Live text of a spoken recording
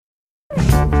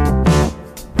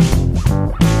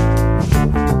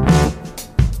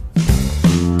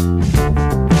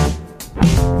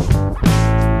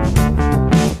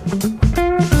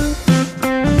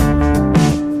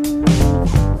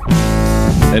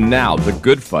And now, The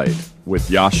Good Fight with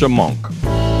Yascha Mounk.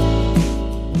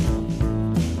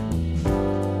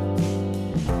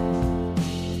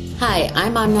 Hi,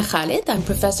 I'm Amna Khalid. I'm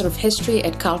professor of history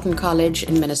at Carleton College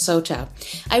in Minnesota.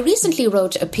 I recently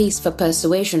wrote a piece for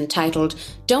Persuasion titled,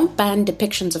 "Don't Ban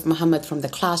Depictions of Muhammad from the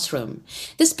Classroom."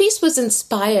 This piece was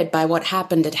inspired by what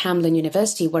happened at Hamline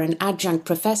University, where an adjunct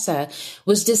professor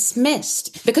was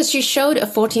dismissed because she showed a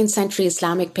 14th century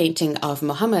Islamic painting of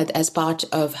Muhammad as part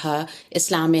of her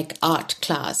Islamic art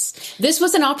class. This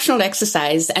was an optional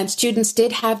exercise, and students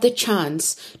did have the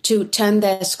chance to turn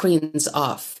their screens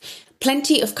off.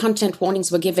 Plenty of content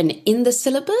warnings were given in the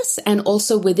syllabus and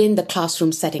also within the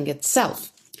classroom setting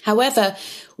itself. However,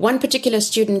 one particular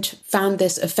student found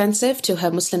this offensive to her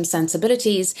Muslim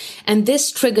sensibilities, and this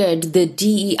triggered the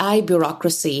DEI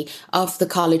bureaucracy of the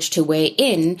college to weigh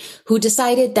in, who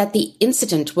decided that the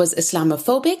incident was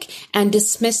Islamophobic and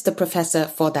dismissed the professor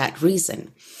for that reason.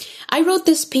 I wrote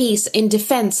this piece in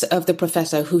defense of the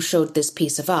professor who showed this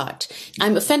piece of art.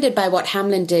 I'm offended by what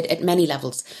Hamline did at many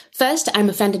levels. First, I'm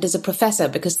offended as a professor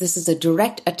because this is a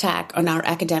direct attack on our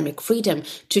academic freedom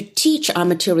to teach our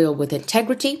material with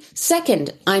integrity.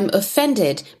 Second, I'm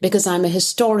offended because I'm a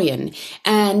historian,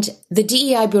 and the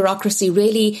DEI bureaucracy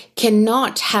really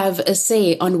cannot have a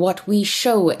say on what we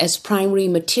show as primary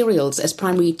materials, as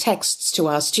primary texts to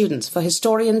our students. For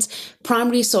historians,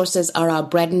 primary sources are our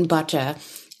bread and butter,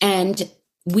 and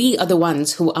we are the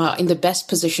ones who are in the best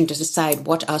position to decide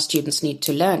what our students need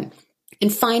to learn.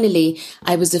 And finally,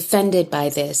 I was offended by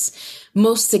this,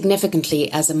 most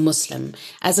significantly as a Muslim.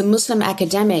 As a Muslim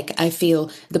academic, I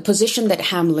feel the position that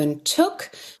Hamline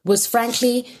took was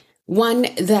frankly one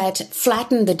that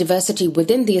flattened the diversity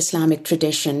within the Islamic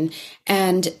tradition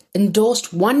and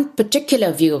endorsed one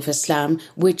particular view of Islam,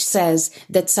 which says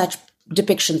that such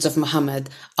depictions of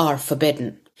Muhammad are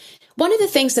forbidden. One of the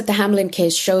things that the Hamline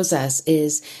case shows us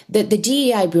is that the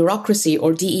DEI bureaucracy,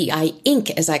 or DEI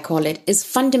Inc., as I call it, is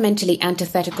fundamentally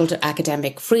antithetical to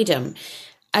academic freedom.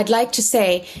 I'd like to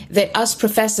say that us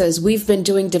professors, we've been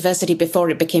doing diversity before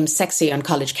it became sexy on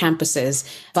college campuses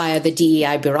via the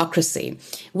DEI bureaucracy.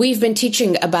 We've been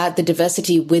teaching about the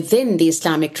diversity within the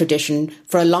Islamic tradition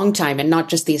for a long time, and not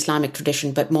just the Islamic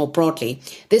tradition, but more broadly.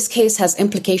 This case has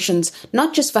implications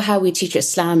not just for how we teach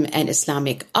Islam and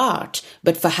Islamic art,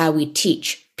 but for how we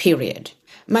teach, period.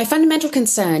 My fundamental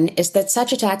concern is that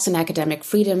such attacks on academic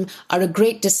freedom are a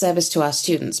great disservice to our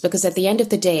students, because at the end of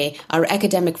the day, our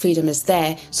academic freedom is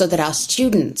there so that our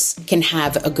students can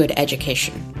have a good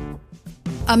education.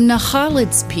 Amna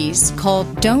Khalid's piece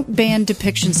called "Don't Ban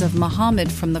Depictions of Muhammad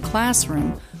from the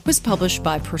Classroom" was published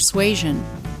by Persuasion.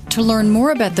 To learn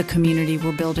more about the community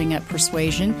we're building at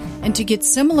Persuasion and to get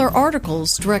similar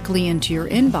articles directly into your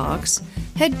inbox,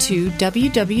 head to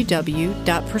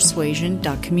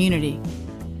www.persuasion.community.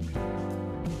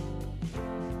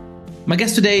 My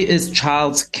guest today is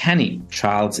Charles Kenny.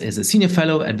 Charles is a senior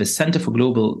fellow at the Center for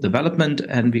Global Development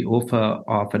and the author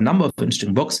of a number of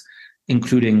interesting books,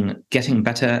 including Getting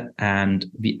Better and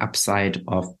The Upside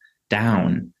of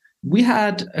Down. We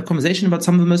had a conversation about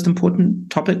some of the most important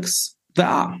topics there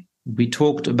are. We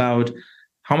talked about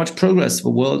how much progress the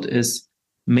world is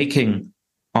making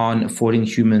on affording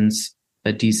humans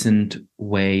a decent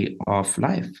way of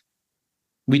life.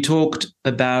 We talked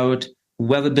about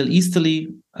whether Bill Easterly,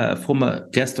 a former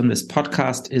guest on this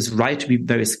podcast, is right to be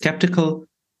very skeptical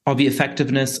of the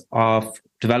effectiveness of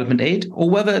development aid, or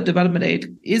whether development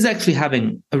aid is actually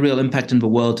having a real impact in the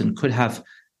world and could have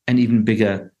an even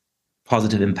bigger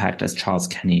positive impact, as Charles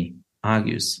Kenny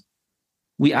argues.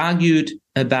 We argued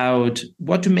about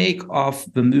what to make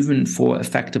of the movement for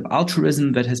effective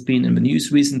altruism that has been in the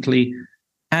news recently,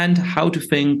 and how to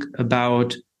think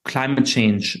about climate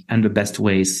change and the best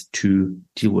ways to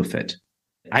deal with it.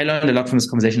 I learned a lot from this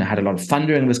conversation. I had a lot of fun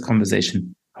during this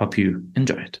conversation. Hope you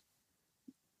enjoy it.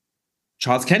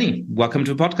 Charles Kenny, welcome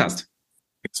to the podcast.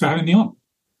 Thanks for having me on.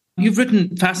 You've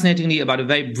written fascinatingly about a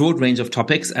very broad range of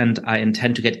topics, and I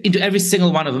intend to get into every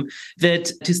single one of them.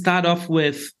 That to start off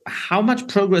with, how much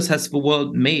progress has the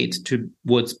world made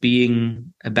towards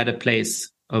being a better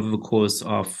place over the course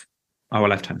of our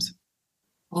lifetimes?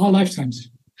 Our lifetimes?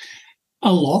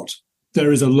 A lot.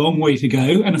 There is a long way to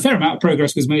go, and a fair amount of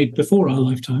progress was made before our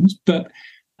lifetimes. But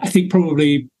I think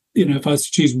probably, if I was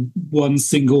to choose one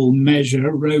single measure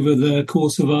over the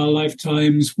course of our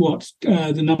lifetimes,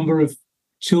 the number of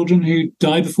children who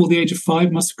died before the age of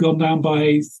 5 must have gone down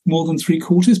by more than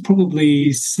 3/4,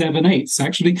 probably 7/8,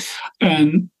 actually.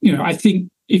 And, I think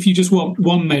if you just want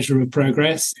one measure of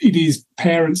progress, it is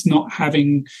parents not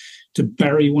having to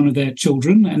bury one of their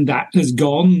children, and that has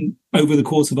gone over the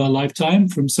course of our lifetime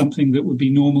from something that would be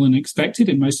normal and expected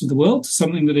in most of the world to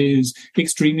something that is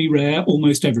extremely rare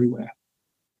almost everywhere.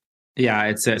 Yeah,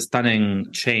 it's a stunning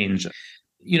change.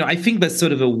 I think that's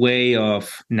sort of a way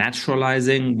of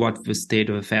naturalizing what the state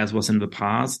of affairs was in the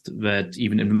past, that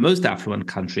even in the most affluent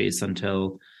countries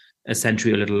until a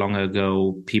century, a little longer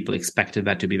ago, people expected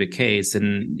that to be the case.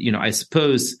 And, I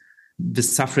suppose the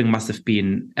suffering must have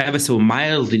been ever so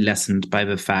mildly lessened by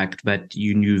the fact that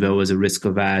you knew there was a risk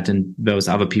of that and those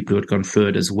other people who had gone through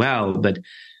it as well. But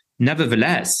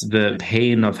nevertheless, the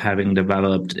pain of having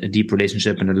developed a deep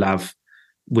relationship and a love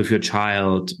with your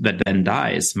child that then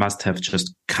dies must have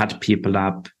just cut people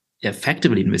up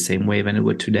effectively in the same way than it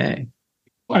would today.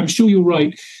 I'm sure you're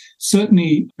right.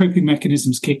 Certainly coping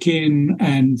mechanisms kick in,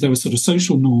 and there were sort of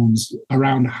social norms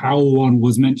around how one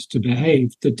was meant to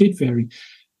behave that did vary.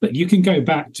 But you can go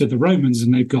back to the Romans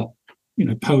and they've got,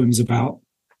 poems about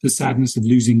the sadness of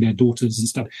losing their daughters and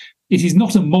stuff. It is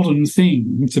not a modern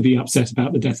thing to be upset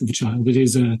about the death of a child. It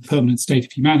is a permanent state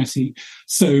of humanity.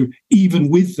 So even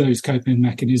with those coping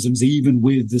mechanisms, even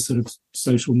with the sort of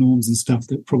social norms and stuff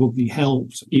that probably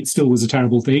helped, it still was a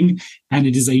terrible thing. And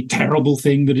it is a terrible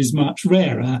thing that is much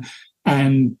rarer.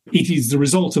 And it is the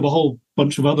result of a whole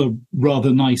bunch of other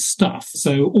rather nice stuff.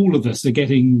 So all of us are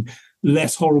getting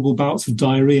less horrible bouts of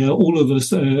diarrhea. All of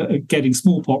us are getting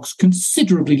smallpox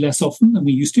considerably less often than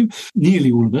we used to.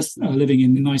 Nearly all of us are living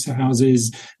in nicer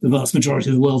houses. The vast majority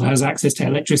of the world has access to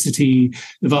electricity.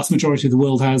 The vast majority of the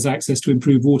world has access to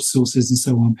improved water sources and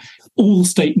so on. All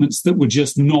statements that were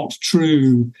just not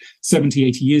true 70,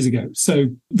 80 years ago. So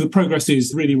the progress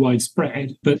is really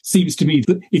widespread, but it seems to me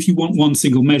that if you want one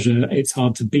single measure, it's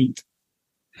hard to beat.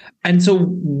 And so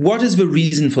what is the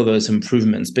reason for those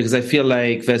improvements? Because I feel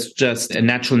like there's just a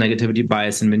natural negativity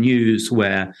bias in the news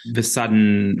where the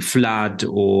sudden flood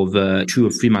or the 2 or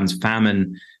 3 months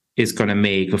famine is going to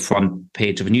make the front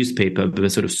page of a newspaper, but the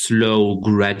sort of slow,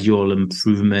 gradual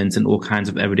improvements in all kinds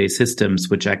of everyday systems,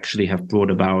 which actually have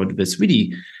brought about this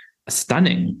really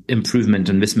stunning improvement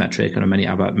in this metric and on many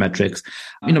other metrics,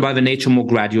 by the nature more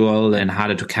gradual and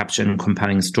harder to capture in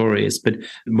compelling stories. But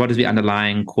what is the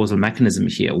underlying causal mechanism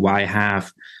here? Why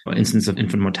have incidence of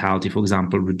infant mortality, for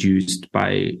example, reduced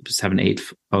by 7/8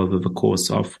 over the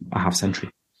course of a half century?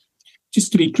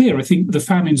 Just to be clear, I think the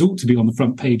famines ought to be on the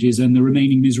front pages and the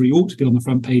remaining misery ought to be on the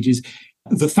front pages.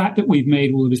 The fact that we've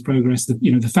made all of this progress, that,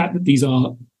 the fact that these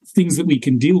are things that we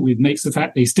can deal with makes the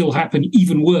fact they still happen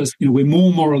even worse. We're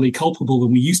more morally culpable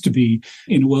than we used to be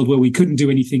in a world where we couldn't do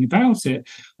anything about it.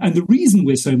 And the reason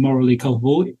we're so morally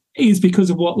culpable is because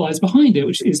of what lies behind it,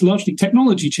 which is largely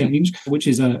technology change, which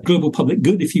is a global public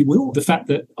good, if you will. The fact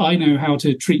that I know how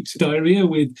to treat diarrhea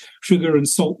with sugar and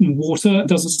salt and water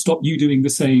doesn't stop you doing the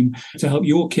same to help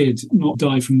your kid not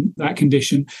die from that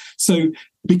condition. So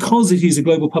because it is a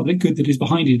global public good that is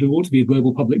behind it, it ought to be a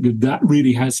global public good that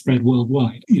really has spread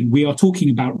worldwide. We are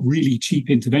talking about really cheap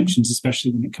interventions,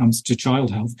 especially when it comes to child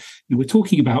health. We're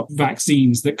talking about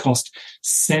vaccines that cost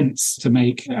cents to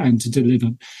make and to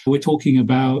deliver. We're talking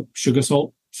about sugar,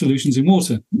 salt solutions in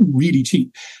water, really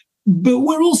cheap. But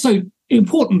we're also,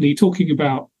 importantly, talking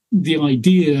about the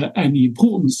idea and the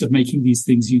importance of making these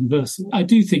things universal. I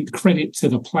do think credit to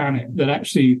the planet that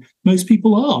actually most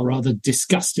people are rather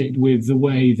disgusted with the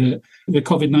way that the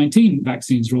COVID-19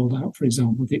 vaccines rolled out, for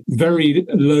example. The very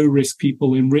low-risk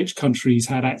people in rich countries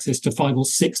had access to 5 or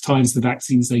 6 times the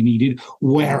vaccines they needed,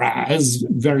 whereas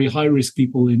very high-risk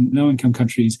people in low-income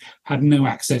countries had no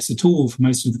access at all for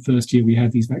most of the first year we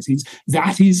had these vaccines.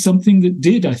 That is something that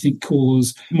did, I think,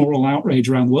 cause moral outrage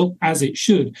around the world, as it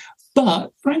should.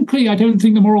 But frankly, I don't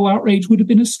think the moral outrage would have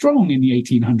been as strong in the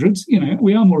 1800s.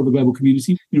 We are more of a global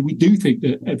community. We do think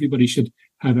that everybody should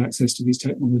have access to these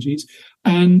technologies.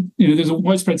 And, there's a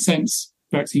widespread sense,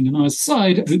 vaccine deniers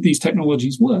aside, that these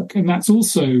technologies work. And that's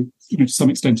also, to some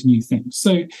extent, a new thing.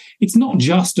 So it's not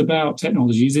just about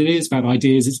technologies. It is about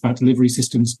ideas. It's about delivery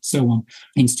systems, so on.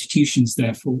 Institutions,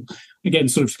 therefore. Again,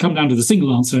 sort of come down to the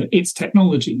single answer, it's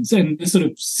technologies. And the sort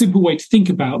of simple way to think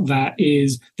about that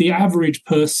is the average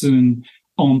person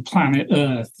on planet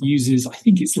Earth uses, I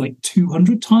think it's like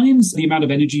 200 times the amount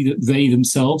of energy that they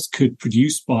themselves could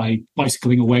produce by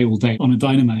bicycling away all day on a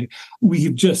dynamo. We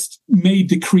have just made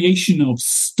the creation of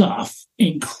stuff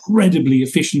incredibly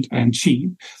efficient and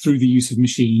cheap through the use of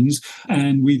machines.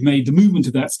 And we've made the movement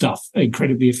of that stuff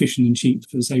incredibly efficient and cheap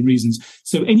for the same reasons.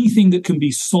 So anything that can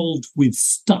be solved with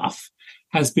stuff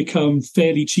has become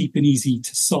fairly cheap and easy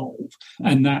to solve.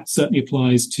 And that certainly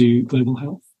applies to global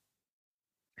health.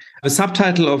 The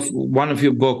subtitle of one of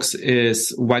your books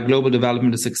is Why Global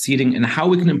Development is Succeeding and How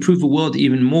We Can Improve the World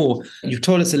Even More. You've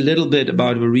told us a little bit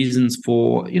about the reasons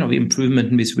for, the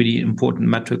improvement in these really important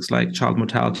metrics like child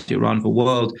mortality around the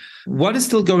world. What is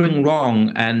still going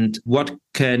wrong, and what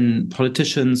can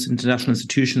politicians, international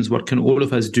institutions, what can all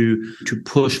of us do to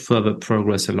push further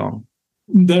progress along?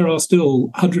 There are still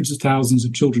hundreds of thousands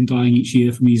of children dying each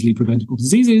year from easily preventable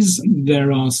diseases. There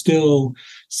are still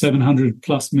 700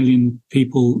 plus million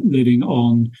people living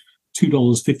on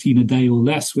 $2.15 a day or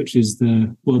less, which is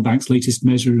the World Bank's latest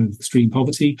measure of extreme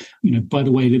poverty. By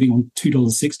the way, living on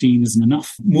 $2.16 isn't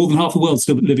enough. More than half the world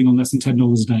still living on less than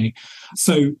 $10 a day.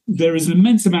 So there is an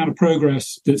immense amount of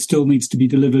progress that still needs to be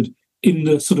delivered in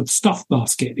the sort of stuff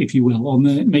basket, if you will, on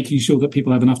the making sure that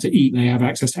people have enough to eat, they have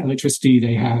access to electricity,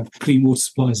 they have clean water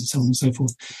supplies, and so on and so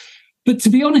forth. But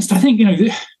to be honest, I think,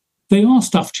 they are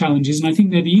stuff challenges, and I think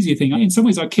they're the easier thing. In some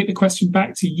ways, I kick the question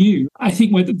back to you. I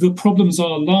think where the problems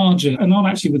are larger, and not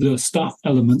actually with the stuff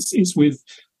elements, it's with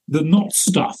the not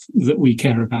stuff that we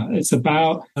care about. It's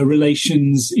about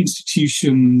relations,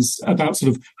 institutions, about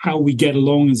sort of how we get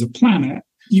along as a planet.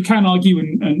 You can argue,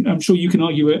 and I'm sure you can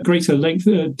argue at greater length,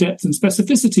 depth and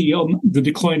specificity on the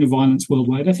decline of violence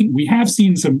worldwide. I think we have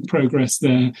seen some progress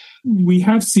there. We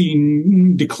have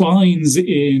seen declines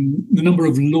in the number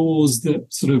of laws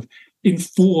that sort of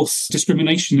enforce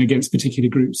discrimination against particular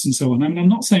groups and so on. I mean, I'm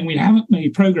not saying we haven't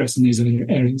made progress in these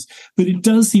areas, but it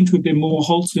does seem to have been more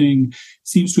halting,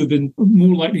 seems to have been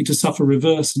more likely to suffer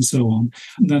reverse and so on,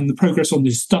 than the progress on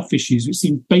these stuff issues, which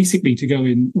seem basically to go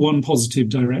in one positive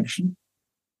direction.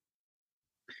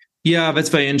 Yeah, that's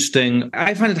very interesting.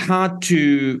 I find it hard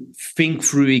to think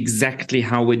through exactly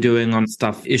how we're doing on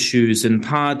stuff issues, in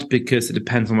part because it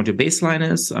depends on what your baseline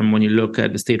is. And when you look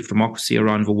at the state of democracy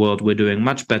around the world, we're doing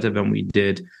much better than we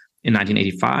did in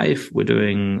 1985. We're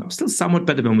doing still somewhat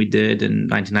better than we did in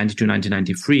 1992,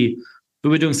 1993, but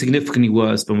we're doing significantly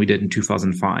worse than we did in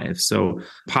 2005. So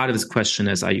part of this question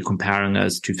is, are you comparing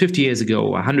us to 50 years ago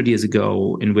or 100 years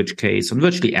ago, in which case on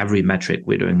virtually every metric,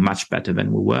 we're doing much better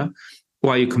than we were?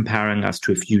 Or are you comparing us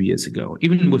to a few years ago?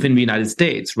 Even within the United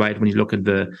States, right? When you look at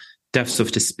the deaths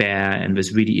of despair and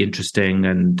this really interesting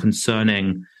and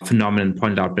concerning phenomenon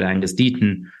pointed out by Angus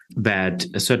Deaton, that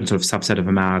a certain sort of subset of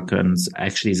Americans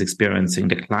actually is experiencing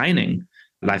declining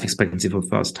life expectancy for the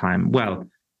first time. Well,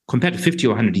 compared to 50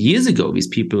 or 100 years ago, these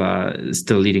people are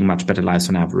still leading much better lives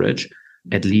on average,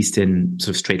 at least in sort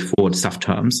of straightforward stuff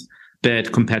terms.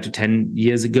 But compared to 10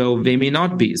 years ago, they may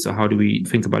not be. So how do we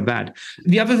think about that?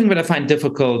 The other thing that I find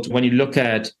difficult when you look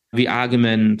at the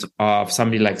argument of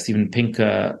somebody like Steven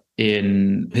Pinker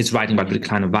in his writing about the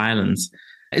decline of violence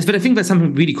is that I think there's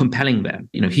something really compelling there.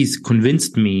 He's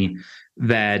convinced me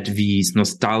that these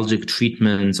nostalgic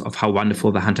treatments of how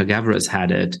wonderful the hunter-gatherers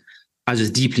had it are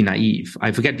just deeply naive.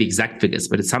 I forget the exact figures,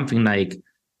 but it's something like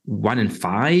 1 in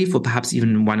 5 or perhaps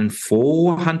even 1 in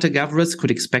 4 hunter-gatherers could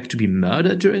expect to be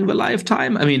murdered during their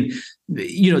lifetime. I mean,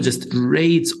 just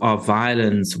rates of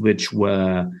violence which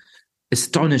were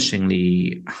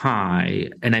astonishingly high.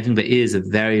 And I think there is a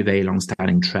very, very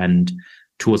long-standing trend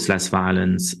towards less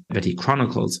violence that he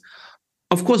chronicles.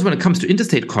 Of course, when it comes to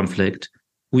interstate conflict,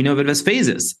 we know that there's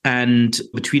phases. And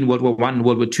between World War I and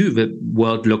World War II, the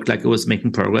world looked like it was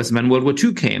making progress. And then World War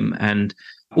II came, and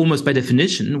almost by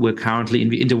definition, we're currently in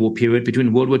the interwar period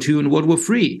between World War II and World War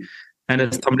III. And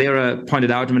as Tom Lehrer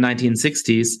pointed out in the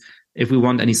 1960s, if we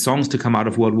want any songs to come out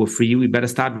of World War III, we better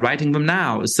start writing them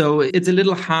now. So it's a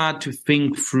little hard to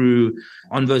think through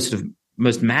on those sort of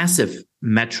most massive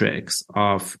metrics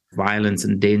of violence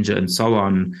and danger and so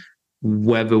on,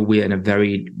 whether we're in a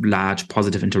very large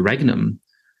positive interregnum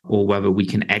or whether we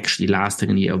can actually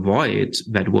lastingly avoid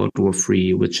that World War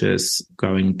III, which is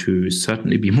going to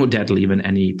certainly be more deadly than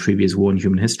any previous war in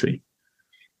human history.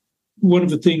 One of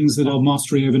the things that our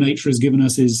mastery over nature has given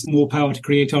us is more power to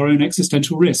create our own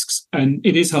existential risks. And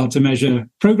it is hard to measure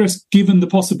progress given the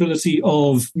possibility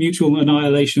of mutual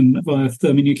annihilation via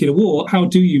thermonuclear war. How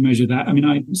do you measure that? I mean,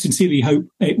 I sincerely hope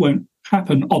it won't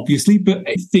happen, obviously, but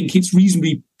I think it's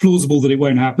reasonably plausible that it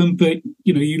won't happen. But,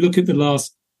 you look at the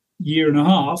last year and a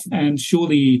half, and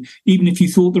surely even if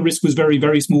you thought the risk was very,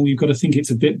 very small, you've got to think it's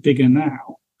a bit bigger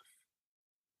now.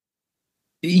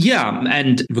 Yeah,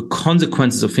 and the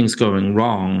consequences of things going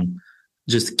wrong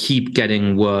just keep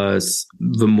getting worse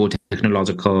the more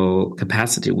technological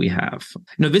capacity we have.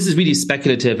 This is really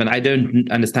speculative, and I don't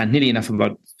understand nearly enough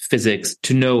about physics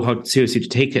to know how seriously to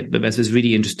take it. But there's this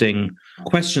really interesting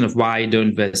question of why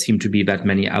don't there seem to be that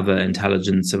many other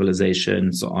intelligent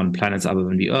civilizations on planets other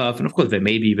than the Earth? And of course, they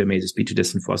may just be too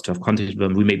distant for us to have contact with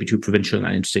them. We may be too provincial and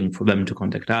uninteresting for them to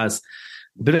contact us.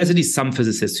 But there's at least some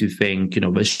physicists who think,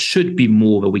 there should be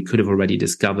more that we could have already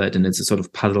discovered, and it's a sort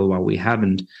of puzzle why we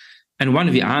haven't. And one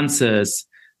of the answers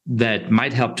that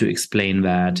might help to explain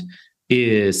that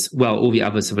is, well, all the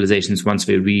other civilizations, once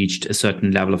they reached a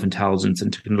certain level of intelligence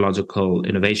and technological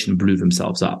innovation, blew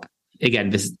themselves up. Again,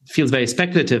 this feels very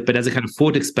speculative, but as a kind of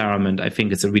thought experiment, I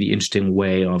think it's a really interesting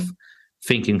way of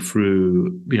thinking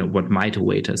through, what might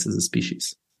await us as a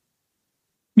species.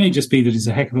 May just be that it's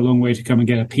a heck of a long way to come and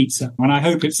get a pizza. And I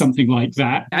hope it's something like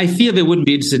that. I fear they wouldn't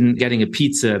be interested in getting a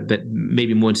pizza, but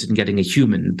maybe more interested in getting a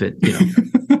human, but,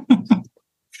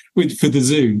 For the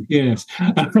zoo, yes.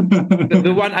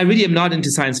 The one, I really am not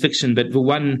into science fiction, but the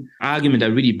one argument I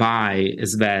really buy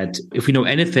is that if we know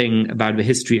anything about the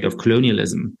history of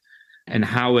colonialism and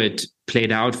how it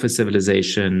played out for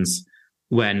civilizations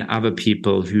when other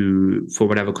people who, for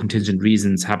whatever contingent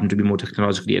reasons, happen to be more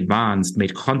technologically advanced,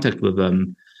 made contact with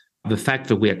them, the fact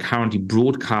that we are currently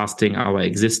broadcasting our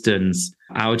existence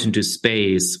out into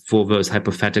space for those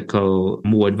hypothetical,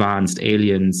 more advanced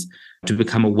aliens to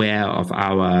become aware of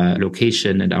our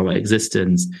location and our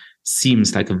existence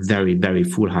seems like a very, very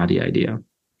foolhardy idea.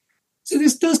 So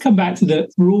this does come back to the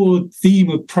broad theme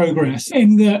of progress,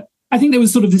 in that I think there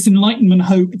was sort of this Enlightenment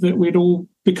hope that we'd all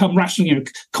become rational.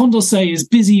 Condorcet is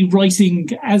busy writing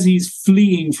as he's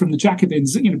fleeing from the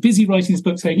Jacobins, busy writing his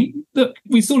book saying, look,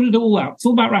 we've sorted it all out. It's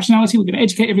all about rationality. We're going to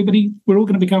educate everybody. We're all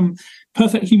going to become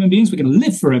perfect human beings. We're going to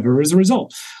live forever as a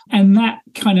result. And that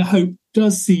kind of hope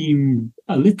does seem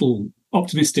a little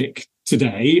optimistic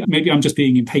today. Maybe I'm just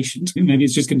being impatient. Maybe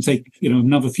it's just going to take,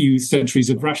 another few centuries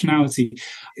of rationality.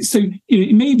 So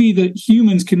it may be that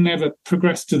humans can never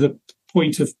progress to the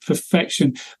point of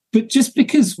perfection. But just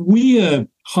because we are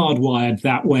hardwired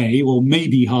that way, or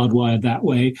maybe hardwired that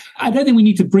way, I don't think we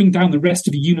need to bring down the rest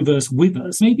of the universe with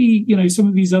us. Maybe, some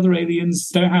of these other aliens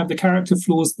don't have the character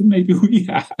flaws that maybe we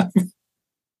have.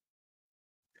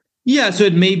 Yeah, so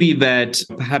it may be that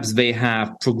perhaps they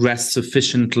have progressed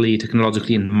sufficiently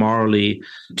technologically and morally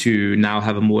to now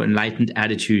have a more enlightened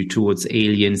attitude towards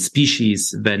alien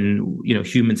species than,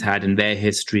 humans had in their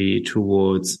history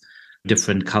towards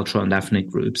different cultural and ethnic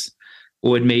groups.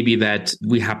 Or it may be that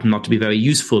we happen not to be very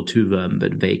useful to them,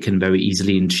 but they can very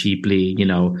easily and cheaply,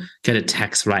 get a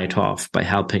tax write-off by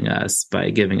helping us,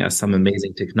 by giving us some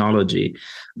amazing technology.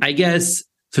 I guess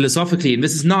philosophically,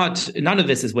 and none of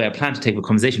this is where I plan to take the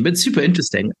conversation, but it's super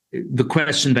interesting. The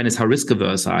question then is, how risk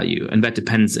averse are you? And that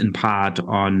depends in part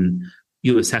on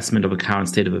your assessment of the current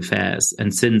state of affairs.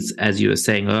 And since, as you were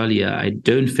saying earlier, I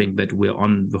don't think that we're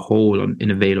on the whole in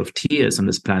a vale of tears on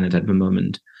this planet at the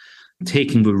moment,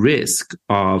 taking the risk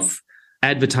of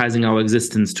advertising our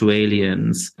existence to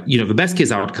aliens, the best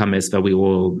case outcome is that we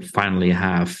all finally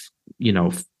have,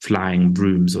 flying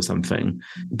brooms or something.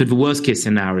 But the worst case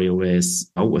scenario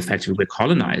is, effectively we're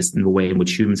colonized in the way in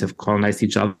which humans have colonized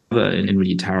each other in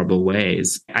really terrible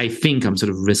ways. I think I'm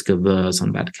sort of risk averse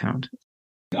on that count.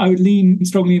 I would lean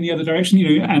strongly in the other direction,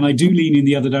 and I do lean in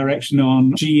the other direction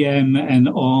on GM and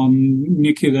on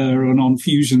nuclear and on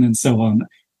fusion and so on.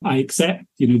 I accept,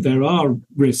 there are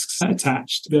risks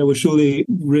attached. There were surely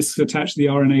risks attached to the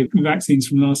RNA vaccines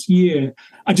from last year.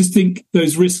 I just think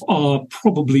those risks are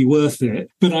probably worth it.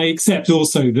 But I accept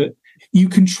also that you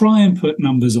can try and put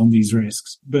numbers on these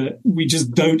risks, but we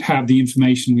just don't have the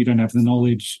information. We don't have the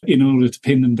knowledge in order to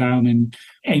pin them down in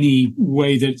any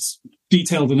way that's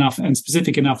detailed enough and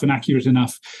specific enough and accurate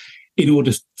enough in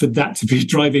order for that to be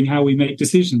driving how we make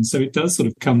decisions. So it does sort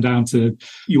of come down to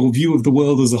your view of the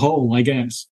world as a whole, I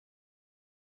guess.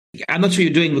 I'm not sure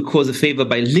you're doing the cause a favor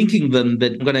by linking them,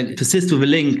 but I'm going to persist with a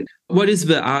link. What is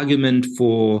the argument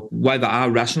for why there are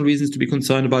rational reasons to be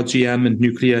concerned about GM and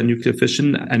nuclear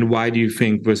fission? And why do you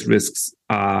think those risks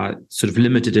are sort of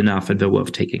limited enough and they're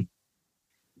worth taking?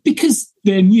 Because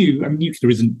they're new. I mean,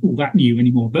 nuclear isn't all that new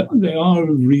anymore, but they are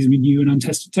reasonably new and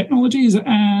untested technologies.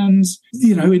 And,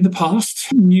 in the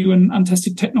past, new and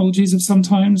untested technologies have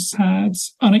sometimes had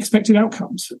unexpected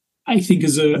outcomes. I think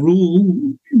as a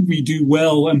rule, we do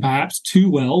well and perhaps too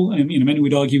well. And, many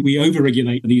would argue we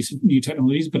overregulate these new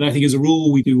technologies, but I think as a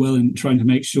rule, we do well in trying to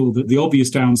make sure that the obvious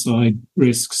downside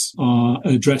risks are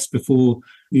addressed before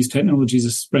these technologies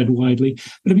are spread widely.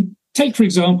 But take, for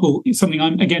example, something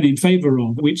I'm, again, in favor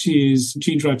of, which is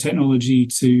gene drive technology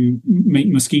to make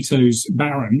mosquitoes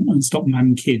barren and stop them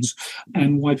having kids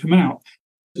and wipe them out.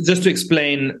 Just to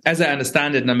explain, as I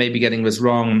understand it, and I may be getting this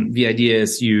wrong, the idea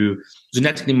is you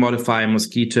genetically modify a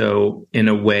mosquito in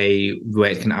a way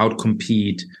where it can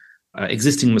outcompete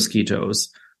existing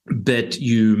mosquitoes, but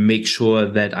you make sure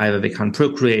that either they can't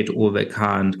procreate or they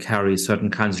can't carry certain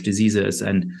kinds of diseases.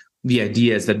 And the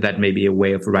idea is that may be a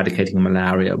way of eradicating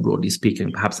malaria, broadly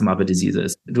speaking, perhaps some other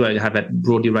diseases. Do I have that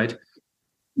broadly right?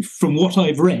 From what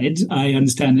I've read, I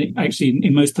understand that actually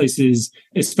in most places,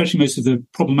 especially most of the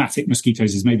problematic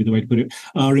mosquitoes is maybe the way to put it,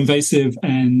 are invasive,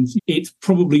 and it's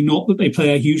probably not that they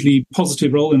play a hugely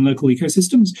positive role in local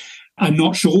ecosystems. I'm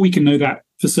not sure we can know that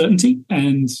for certainty,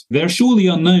 and there are surely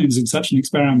unknowns in such an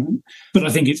experiment, but I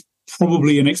think it's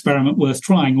probably an experiment worth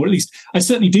trying, or at least I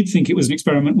certainly did think it was an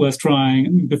experiment worth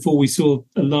trying before we saw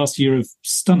a last year of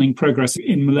stunning progress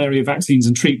in malaria vaccines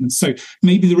and treatments. So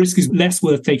maybe the risk is less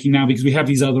worth taking now because we have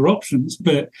these other options.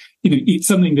 But, it's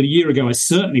something that a year ago I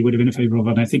certainly would have been in favour of,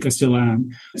 and I think I still am.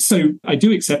 So I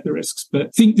do accept the risks,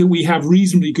 but think that we have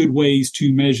reasonably good ways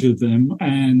to measure them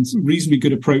and reasonably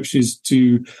good approaches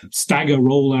to stagger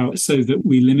rollout so that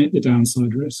we limit the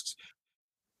downside risks.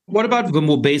 What about the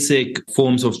more basic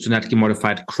forms of genetically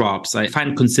modified crops? I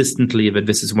find consistently that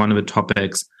this is one of the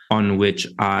topics on which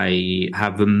I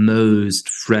have the most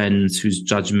friends whose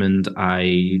judgment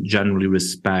I generally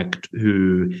respect,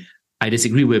 who I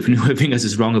disagree with and who think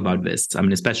is wrong about this. I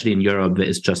mean, especially in Europe, there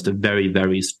is just a very,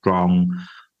 very strong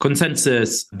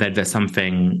consensus that there's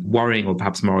something worrying or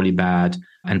perhaps morally bad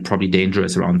and probably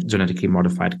dangerous around genetically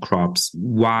modified crops.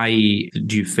 Why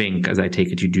do you think, as I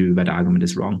take it you do, that argument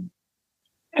is wrong?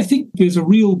 I think there's a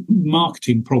real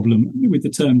marketing problem with the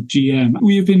term GM.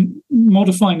 We have been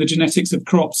modifying the genetics of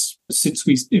crops since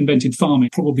we invented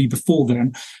farming, probably before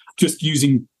then, just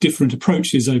using different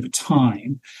approaches over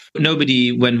time.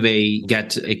 Nobody, when they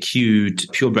get a cute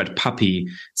purebred puppy,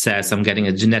 says, I'm getting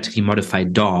a genetically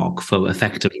modified dog, for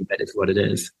effectively that is what it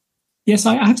is. Yes,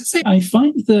 I have to say, I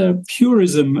find the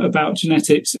purism about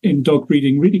genetics in dog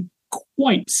breeding really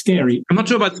quite scary. I'm not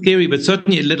sure about scary, but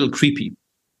certainly a little creepy.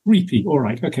 Creepy. All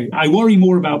right. Okay. I worry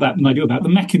more about that than I do about the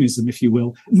mechanism, if you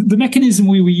will. The mechanism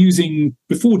we were using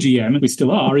before GM, and we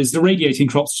still are, is irradiating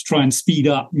crops to try and speed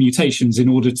up mutations in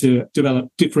order to develop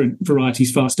different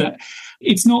varieties faster.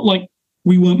 It's not like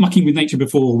we weren't mucking with nature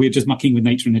before. We're just mucking with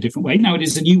nature in a different way. Now it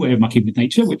is a new way of mucking with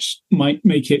nature, which might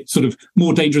make it sort of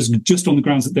more dangerous just on the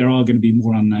grounds that there are going to be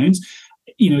more unknowns.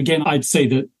 Again, I'd say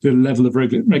that the level of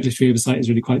regulatory oversight is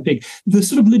really quite big. The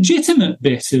sort of legitimate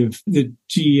bit of the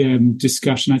GM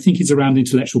discussion, I think, is around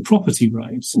intellectual property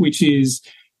rights, which is,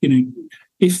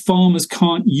 if farmers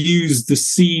can't use the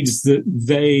seeds that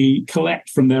they collect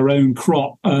from their own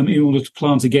crop in order to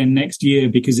plant again next year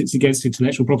because it's against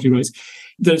intellectual property rights,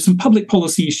 there's some public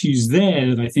policy issues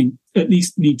there that I think at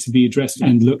least need to be addressed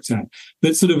and looked at.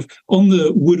 But sort of on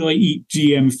the would I eat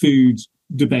GM food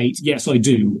debate, yes, I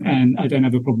do, and I don't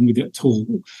have a problem with it at all.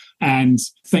 And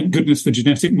thank goodness for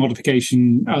genetic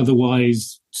modification.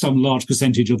 Otherwise, some large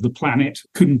percentage of the planet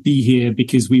couldn't be here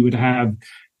because we would have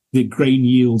the grain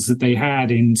yields that they had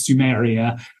in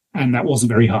Sumeria, and that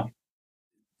wasn't very high.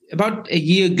 About a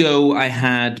year ago, I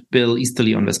had Bill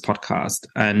Easterly on this podcast.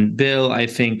 And Bill, I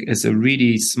think, is a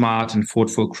really smart and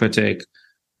thoughtful critic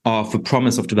of the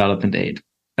promise of development aid,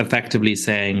 effectively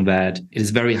saying that it is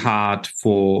very hard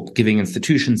for giving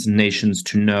institutions and nations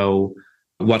to know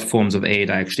what forms of aid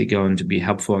are actually going to be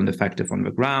helpful and effective on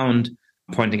the ground,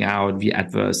 pointing out the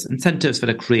adverse incentives that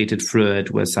are created through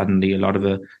it, where suddenly a lot of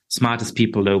the smartest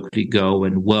people locally go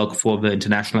and work for the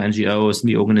international NGOs and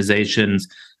the organizations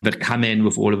that come in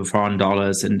with all of the foreign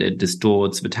dollars, and it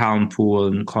distorts the talent pool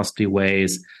in costly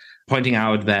ways, pointing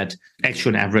out that actual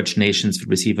and average nations that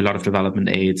receive a lot of development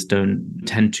aids don't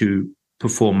tend to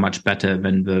perform much better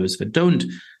than those that don't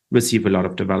receive a lot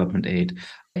of development aid.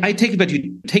 I take it that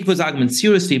you take those arguments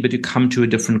seriously, but you come to a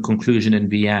different conclusion in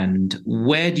the end.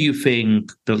 Where do you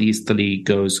think Bill Easterly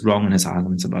goes wrong in his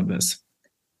arguments about this?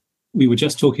 We were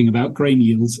just talking about grain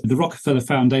yields. The Rockefeller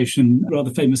Foundation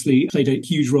rather famously played a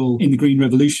huge role in the Green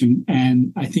Revolution,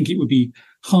 and I think it would be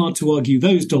hard to argue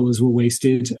those dollars were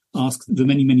wasted. Ask the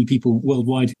many, many people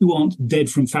worldwide who aren't dead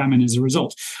from famine as a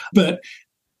result. But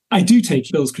I do take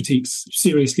Bill's critiques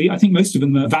seriously. I think most of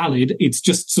them are valid. It's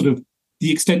just sort of the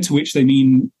extent to which they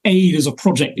mean aid as a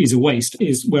project is a waste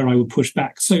is where I would push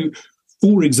back. So,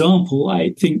 for example,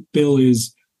 I think Bill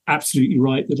is absolutely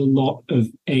right that a lot of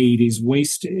aid is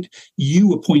wasted. You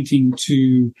were pointing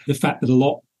to the fact that a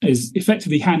lot is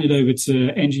effectively handed over to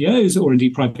NGOs or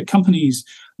indeed private companies,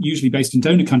 usually based in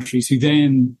donor countries, who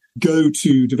then go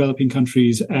to developing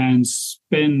countries and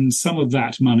spend some of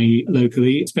that money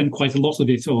locally, spend quite a lot of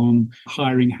it on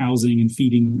hiring, housing and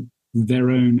feeding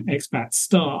their own expat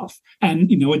staff.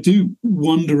 And, I do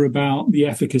wonder about the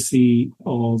efficacy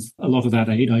of a lot of that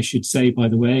aid. I should say, by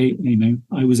the way,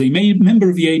 I was a member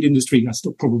of the aid industry. I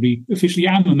still probably officially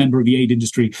am a member of the aid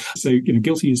industry. So,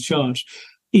 guilty as charged.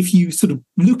 If you sort of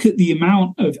look at the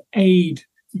amount of aid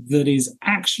that is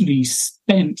actually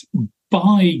spent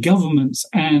by governments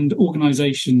and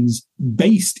organizations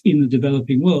based in the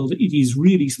developing world, it is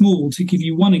really small. To give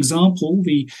you one example,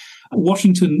 the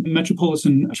Washington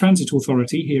Metropolitan Transit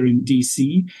Authority here in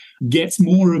DC gets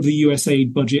more of the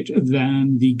USAID budget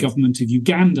than the government of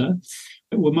Uganda.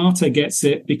 WMATA gets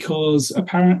it because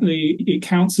apparently it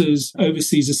counts as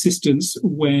overseas assistance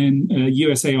when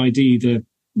USAID, the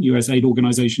USAID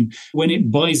organization, when it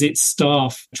buys its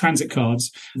staff transit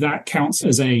cards, that counts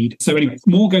as aid. So anyway,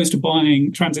 more goes to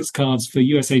buying transit cards for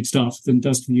USAID staff than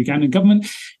does to the Ugandan government.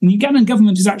 And the Ugandan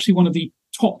government is actually one of the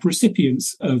top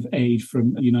recipients of aid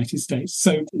from the United States.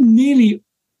 So nearly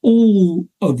all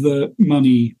of the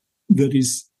money that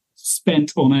is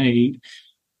spent on aid,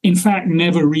 in fact,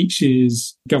 never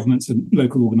reaches governments and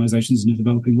local organizations in the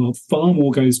developing world. Far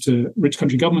more goes to rich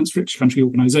country governments, rich country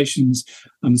organizations,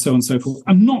 and so on and so forth.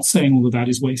 I'm not saying all of that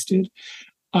is wasted.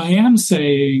 I am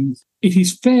saying it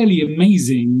is fairly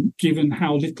amazing given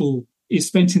how little is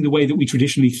spent in the way that we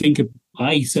traditionally think of.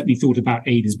 I certainly thought about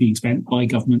aid as being spent by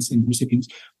governments and recipients.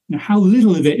 Now, how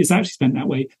little of it is actually spent that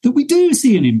way, that we do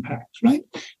see an impact, right?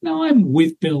 Now, I'm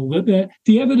with Bill that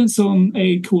the evidence on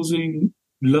aid causing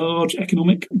large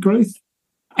economic growth,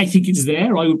 I think it's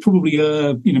there. I would probably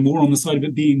more on the side of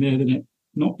it being there than it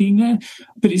not being there,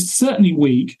 but it's certainly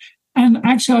weak. And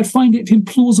actually, I'd find it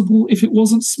implausible if it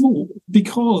wasn't small,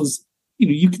 because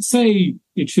you could say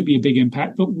it should be a big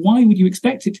impact, but why would you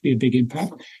expect it to be a big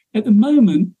impact? At the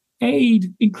moment,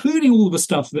 aid, including all of the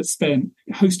stuff that's spent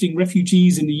hosting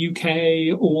refugees in the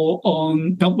UK or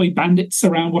on Beltway bandits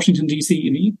around Washington, DC,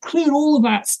 you include all of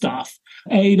that stuff,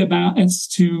 aid amounts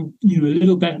to a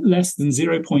little bit less than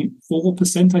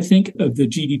 0.4%, I think, of the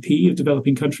GDP of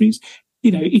developing countries.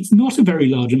 It's not a very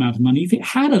large amount of money. If it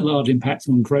had a large impact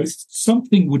on growth,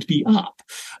 something would be up.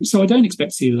 So I don't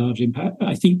expect to see a large impact.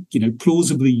 I think,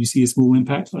 plausibly you see a small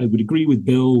impact. I would agree with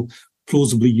Bill.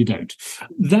 Plausibly you don't.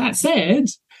 That said,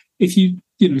 if you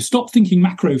stop thinking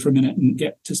macro for a minute and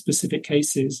get to specific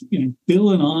cases, Bill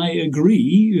and I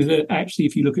agree that actually,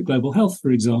 if you look at global health,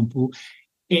 for example,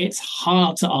 it's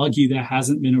hard to argue there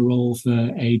hasn't been a role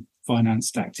for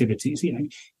aid-financed activities.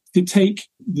 To take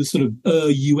the sort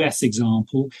of US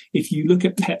example, if you look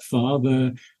at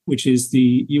PEPFAR, which is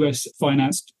the US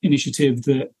financed initiative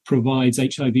that provides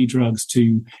HIV drugs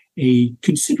to a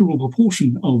considerable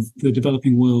proportion of the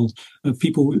developing world of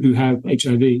people who have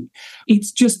HIV,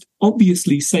 it's just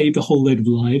obviously saved a whole load of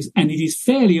lives. And it is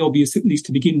fairly obvious, at least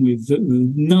to begin with, that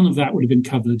none of that would have been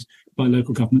covered by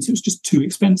local governments. It was just too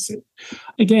expensive.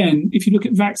 Again, if you look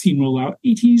at vaccine rollout,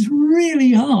 it is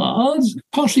really hard.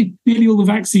 Partially, nearly all the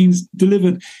vaccines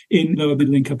delivered in lower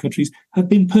middle income countries have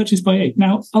been purchased by aid.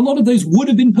 Now, a lot of those would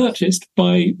have been purchased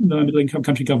by lower middle income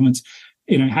country governments,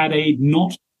 had aid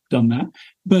not done that.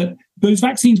 But those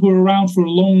vaccines were around for a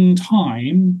long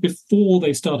time before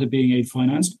they started being aid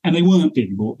financed, and they weren't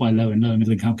being bought by low and lower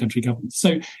middle income country governments.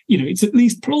 So, it's at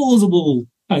least plausible,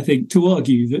 I think, to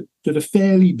argue that a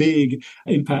fairly big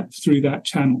impact through that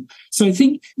channel. So I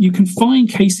think you can find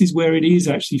cases where it is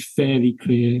actually fairly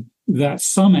clear that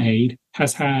some aid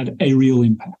has had a real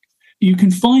impact. You can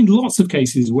find lots of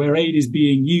cases where aid is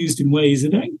being used in ways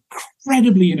that are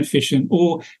incredibly inefficient,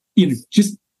 or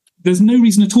just there's no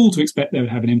reason at all to expect they would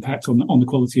have an impact on the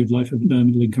quality of life of low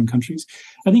middle income countries.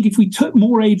 I think if we took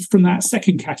more aid from that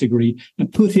second category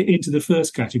and put it into the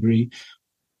first category,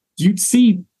 you'd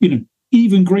see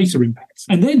even greater impacts.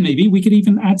 And then maybe we could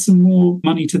even add some more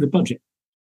money to the budget.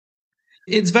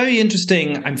 It's very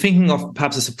interesting. I'm thinking of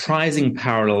perhaps a surprising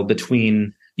parallel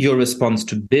between your response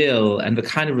to Bill and the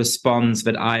kind of response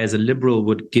that I, as a liberal,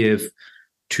 would give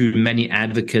to many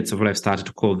advocates of what I've started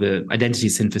to call the identity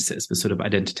synthesis, the sort of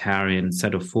identitarian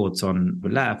set of thoughts on the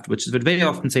left, which is that they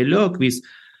often say, look, these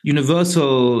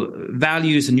universal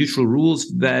values and neutral rules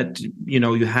that,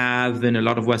 you have in a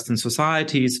lot of Western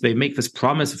societies, they make this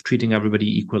promise of treating everybody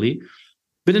equally.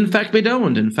 But in fact, they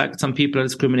don't. In fact, some people are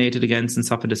discriminated against and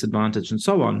suffer disadvantage and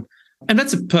so on. And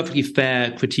that's a perfectly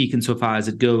fair critique insofar as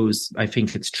it goes. I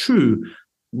think it's true.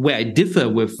 Where I differ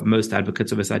with most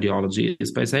advocates of this ideology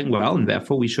is by saying, well, and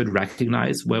therefore we should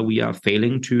recognize where we are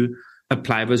failing to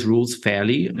apply those rules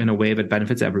fairly in a way that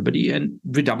benefits everybody and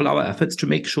redouble our efforts to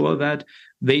make sure that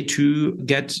they too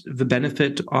get the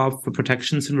benefit of the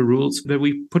protections and the rules that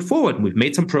we put forward. And we've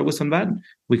made some progress on that.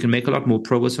 We can make a lot more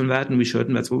progress on that, and we should,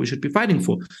 and that's what we should be fighting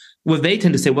for. Well, they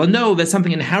tend to say, well, no, there's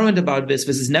something inherent about this.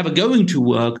 This is never going to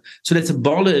work. So let's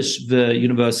abolish the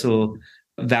universal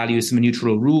values and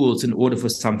neutral rules in order for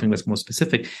something that's more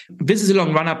specific. This is a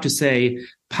long run-up to say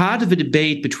part of the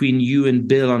debate between you and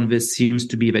Bill on this seems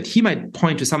to be that he might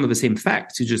point to some of the same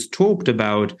facts you just talked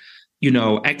about,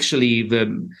 actually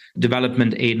the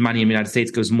development aid money in the United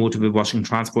States goes more to the Washington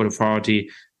Transport Authority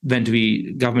than to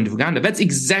the government of Uganda. That's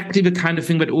exactly the kind of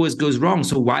thing that always goes wrong.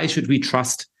 So why should we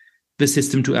trust the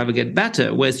system to ever get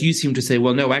better? Whereas you seem to say,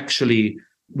 well, no, actually,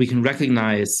 we can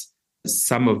recognize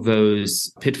some of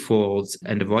those pitfalls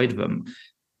and avoid them.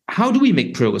 How do we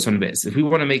make progress on this? If we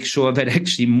want to make sure that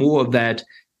actually more of that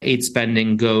aid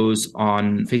spending goes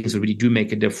on things that really do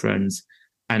make a difference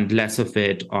and less of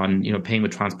it on, paying the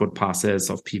transport passes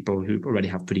of people who already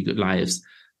have pretty good lives,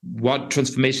 what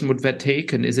transformation would that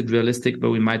take? And is it realistic that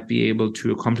we might be able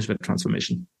to accomplish that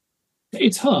transformation?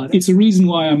 It's hard. It's a reason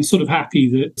why I'm sort of happy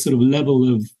that sort of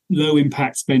level of low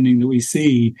impact spending that we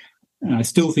see. And I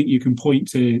still think you can point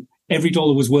to every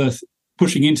dollar was worth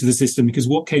pushing into the system, because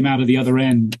what came out of the other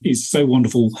end is so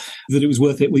wonderful that it was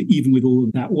worth it, even with all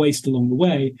of that waste along the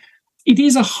way. It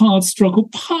is a hard struggle,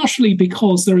 partially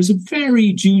because there is a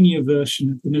very junior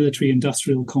version of the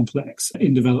military-industrial complex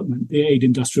in development, the aid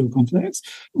industrial complex,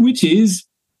 which is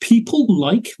people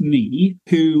like me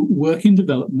who work in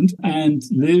development and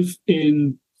live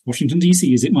in Washington,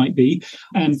 D.C., as it might be,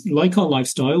 and like our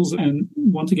lifestyles and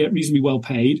want to get reasonably well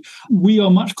paid. We are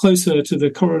much closer to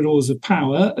the corridors of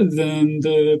power than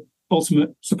the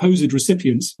ultimate supposed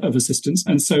recipients of assistance,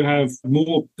 and so have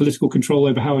more political control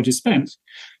over how it is spent,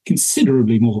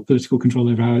 considerably more political control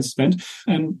over how it's spent.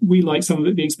 And we like some of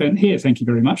it being spent here, thank you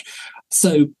very much.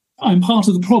 So I'm part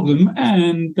of the problem,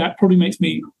 and that probably makes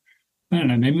me, I don't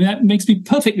know, maybe that makes me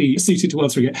perfectly suited to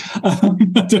answering it.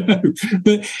 I don't know.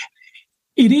 But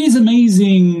it is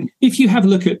amazing if you have a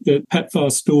look at the PEPFAR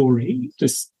story,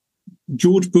 this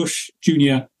George Bush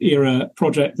Jr. era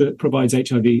project that provides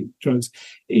HIV drugs.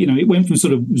 It went from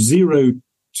sort of zero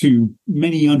to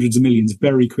many hundreds of millions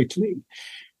very quickly.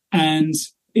 And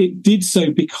it did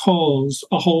so because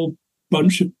a whole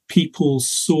bunch of people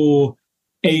saw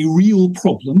a real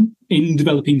problem in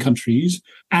developing countries,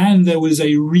 and there was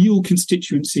a real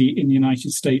constituency in the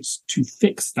United States to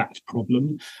fix that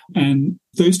problem. And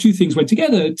those two things went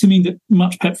together to mean that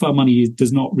much PEPFAR money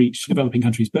does not reach developing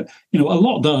countries, but a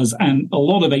lot does, and a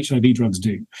lot of HIV drugs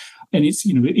do. And it's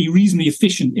reasonably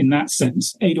efficient in that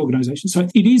sense, aid organizations. So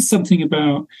it is something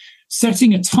about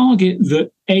setting a target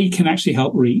that aid can actually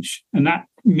help reach, and that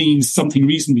means something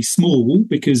reasonably small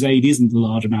because aid isn't a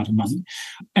large amount of money,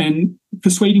 and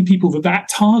persuading people that that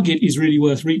target is really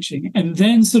worth reaching. And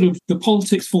then sort of the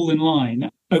politics fall in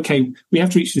line. Okay, we have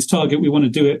to reach this target. We want to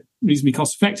do it reasonably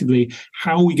cost effectively.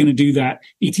 How are we going to do that?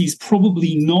 It is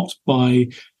probably not by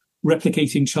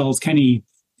replicating Charles Kenny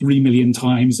 3 million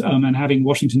times and having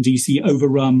Washington, D.C.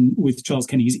 overrun with Charles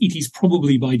Kennys. It is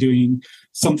probably by doing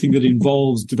something that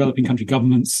involves developing country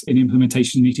governments in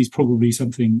implementation. It is probably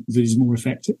something that is more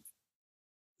effective.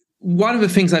 One of the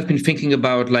things I've been thinking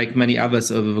about, like many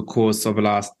others over the course of the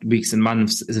last weeks and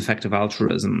months, is effective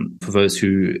altruism. For those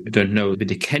who don't know, the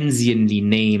Dickensianly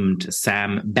named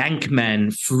Sam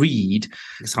Bankman-Fried,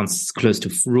 sounds close to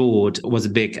fraud, was a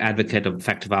big advocate of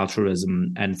effective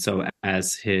altruism. And so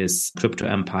as his crypto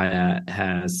empire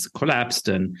has collapsed,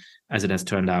 and as it has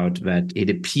turned out that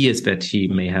it appears that he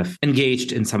may have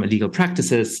engaged in some illegal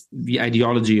practices, the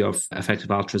ideology of effective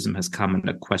altruism has come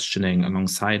under questioning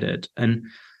alongside it. And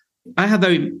I have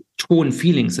very torn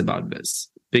feelings about this,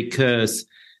 because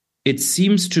it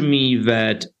seems to me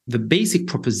that the basic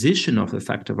proposition of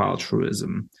effective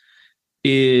altruism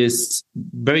is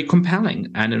very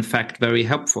compelling and, in fact, very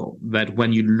helpful. That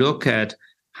when you look at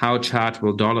how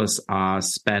charitable dollars are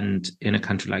spent in a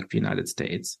country like the United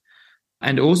States,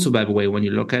 and also, by the way, when you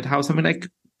look at how something like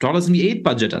dollars in the aid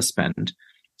budget are spent,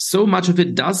 so much of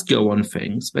it does go on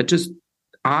things that just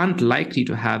aren't likely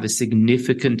to have a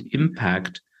significant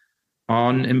impact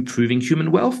on improving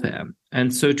human welfare.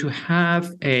 And so to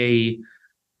have a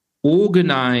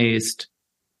organized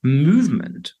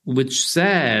movement which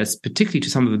says, particularly to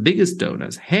some of the biggest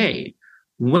donors, hey,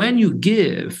 when you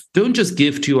give, don't just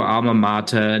give to your alma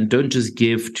mater, and don't just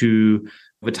give to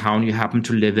the town you happen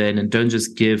to live in, and don't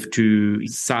just give to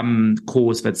some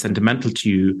cause that's sentimental to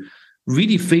you.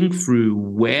 Really think through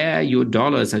where your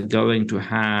dollars are going to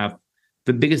have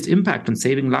the biggest impact on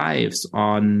saving lives,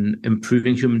 on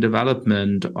improving human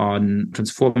development, on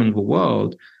transforming the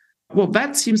world. Well,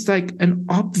 that seems like an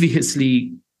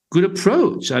obviously good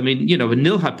approach. I mean, the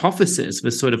nil hypothesis, the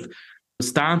sort of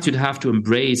stance you'd have to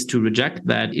embrace to reject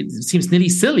that, it seems nearly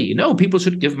silly. No, people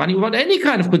should give money without any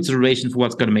kind of consideration for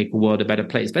what's going to make the world a better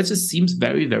place. That just seems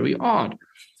very, very odd.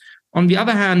 On the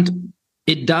other hand,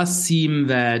 it does seem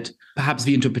that perhaps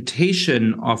the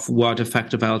interpretation of what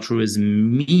effective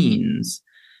altruism means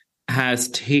has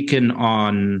taken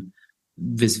on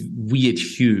this weird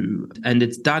hue. And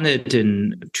it's done it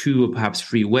in 2 or perhaps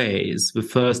 3 ways. The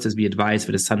first is the advice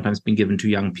that has sometimes been given to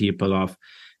young people of,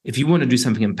 if you want to do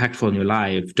something impactful in your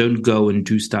life, don't go and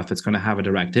do stuff that's going to have a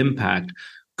direct impact.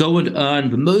 Go and earn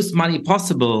the most money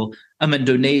possible and then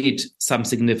donate some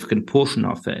significant portion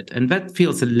of it. And that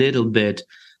feels a little bit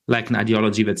like an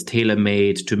ideology that's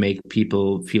tailor-made to make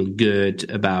people feel good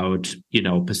about,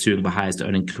 pursuing the highest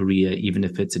earning career, even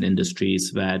if it's in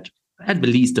industries that at the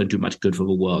least don't do much good for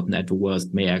the world and at the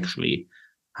worst may actually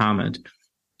harm it.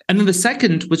 And then the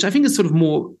second, which I think is sort of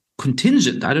more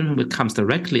contingent, I don't know if it comes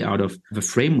directly out of the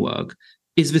framework,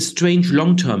 is the strange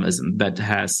long-termism that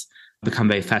has become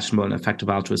very fashionable in effective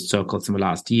altruist circles in the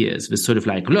last years. This sort of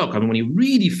like, look, when you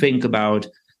really think about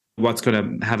what's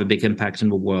going to have a big impact in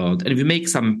the world, and if you make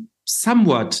some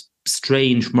somewhat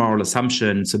strange moral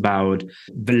assumptions about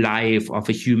the life of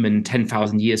a human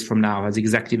 10,000 years from now has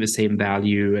exactly the same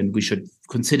value, and we should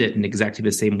consider it in exactly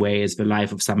the same way as the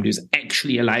life of somebody who's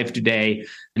actually alive today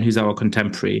and who's our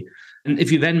contemporary. And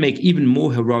if you then make even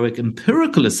more heroic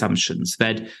empirical assumptions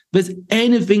that there's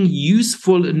anything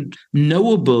useful and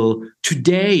knowable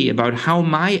today about how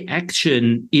my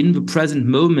action in the present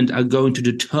moment are going to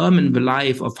determine the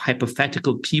life of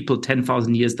hypothetical people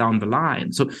 10,000 years down the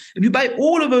line. So if you buy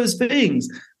all of those things,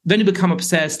 then you become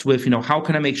obsessed with, how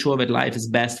can I make sure that life is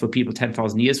best for people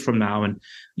 10,000 years from now? And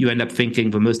you end up thinking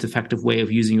the most effective way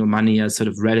of using your money as sort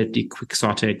of relatively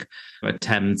quixotic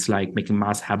attempts like making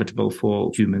Mars habitable for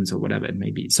humans or whatever it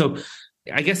may be. So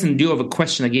I guess in lieu of a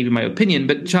question, I gave you my opinion.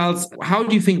 But Charles, how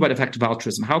do you think about effective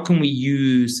altruism? How can we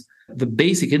use the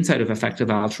basic insight of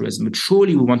effective altruism, which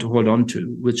surely we want to hold on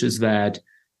to, which is that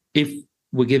if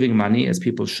we're giving money, as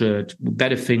people should, we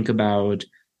better think about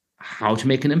how to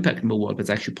make an impact in the world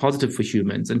that's actually positive for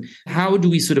humans. And how do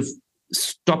we sort of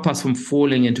stop us from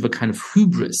falling into the kind of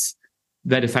hubris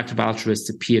that effective altruists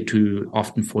appear to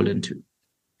often fall into?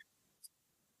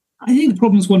 I think the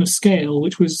problem is one of scale,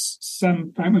 which was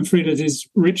Sam Bankman-Fried's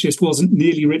richest wasn't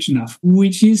nearly rich enough,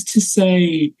 which is to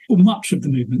say, much of the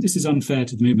movement, this is unfair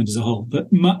to the movement as a whole,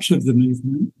 but much of the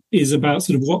movement is about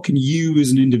sort of what can you as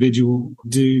an individual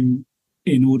do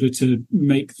in order to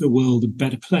make the world a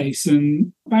better place.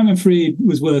 And Bankman-Fried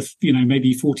was worth,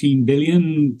 maybe 14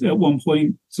 billion at one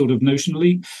point, sort of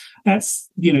notionally. That's,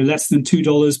 less than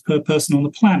 $2 per person on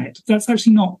the planet. That's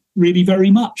actually not really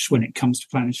very much when it comes to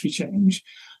planetary change.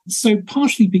 So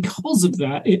partially because of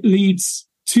that, it leads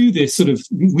to this sort of,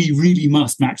 we really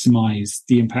must maximize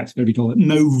the impact of every dollar.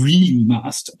 No, really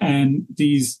must. And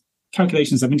these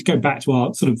calculations, to go back to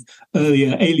our sort of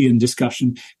earlier alien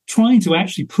discussion, trying to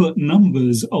actually put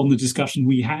numbers on the discussion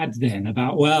we had then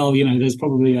about, there's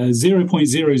probably a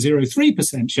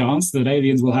 0.003% chance that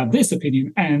aliens will have this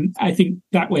opinion. And I think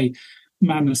that way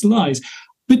madness lies.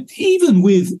 But even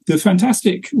with the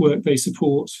fantastic work they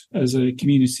support as a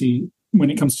community when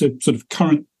it comes to sort of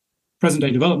current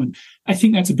present-day development, I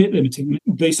think that's a bit limiting.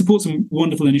 They support some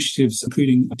wonderful initiatives,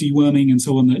 including deworming and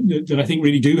so on, that I think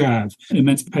really do have an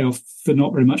immense payoff for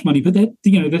not very much money. But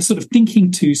they're sort of thinking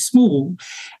too small.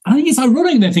 And I think it's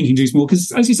ironic they're thinking too small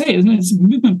because, as you say, it's a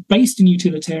movement based in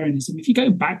utilitarianism. If you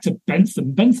go back to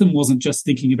Bentham wasn't just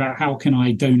thinking about how can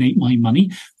I donate my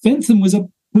money. Bentham was a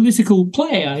political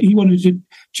player. He wanted to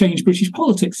change British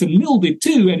politics, and Mill did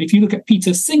too. And if you look at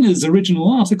Peter Singer's original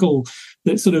article,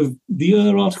 that's sort of the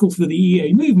article for the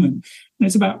EA movement, and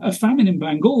it's about a famine in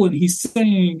Bengal, and he's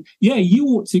saying, you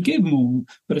ought to give more,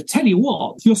 but I tell you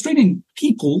what, the Australian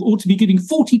people ought to be giving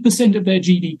 40% of their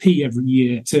GDP every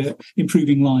year to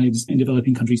improving lives in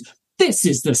developing countries. This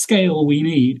is the scale we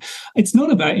need. It's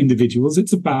not about individuals.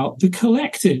 It's about the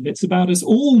collective. It's about us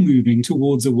all moving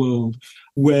towards a world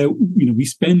where, we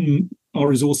spend our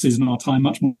resources and our time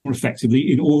much more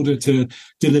effectively in order to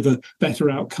deliver better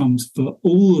outcomes for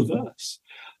all of us.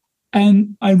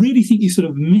 And I really think you sort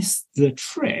of miss the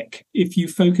trick if you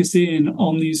focus in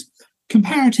on these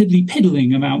comparatively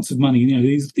piddling amounts of money,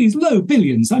 these low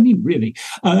billions. I mean, really,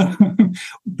 the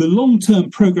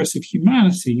long-term progress of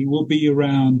humanity will be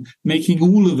around making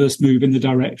all of us move in the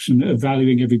direction of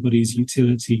valuing everybody's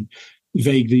utility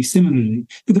vaguely similarly.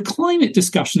 But the climate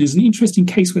discussion is an interesting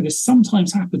case where this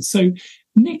sometimes happens. So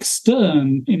Nick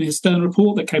Stern, in his Stern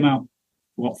report that came out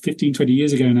 15, 20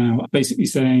 years ago now, basically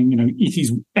saying, it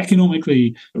is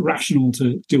economically rational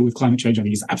to deal with climate change. I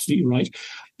think he's absolutely right.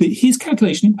 But his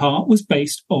calculation in part was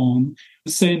based on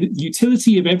saying that the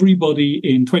utility of everybody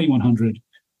in 2100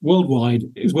 worldwide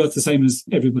is worth the same as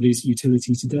everybody's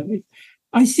utility today.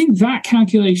 I think that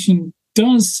calculation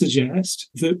does suggest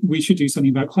that we should do something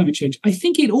about climate change. I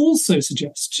think it also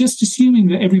suggests, just assuming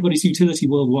that everybody's utility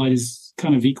worldwide is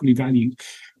kind of equally valued,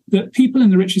 that people in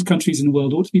the richest countries in the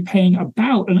world ought to be paying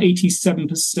about an 87%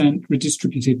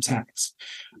 redistributive tax.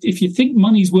 If you think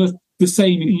money's worth the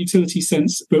same in a utility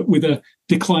sense, but with a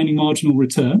declining marginal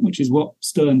return, which is what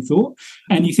Stern thought,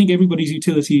 and you think everybody's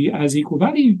utility has equal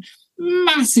value,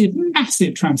 massive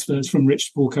transfers from rich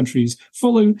to poor countries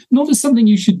follow, not as something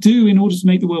you should do in order to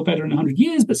make the world better in 100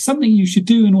 years, but something you should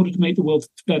do in order to make the world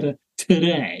better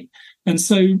today. And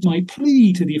so my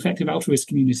plea to the effective altruist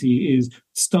community is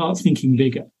start thinking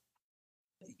bigger.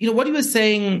 What you were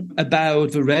saying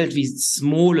about the relatively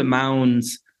small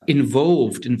amounts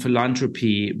involved in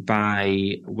philanthropy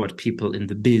by what people in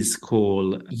the biz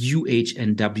call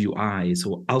UHNWI,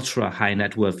 so ultra high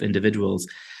net worth individuals,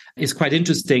 is quite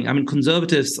interesting. I mean,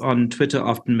 conservatives on Twitter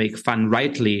often make fun,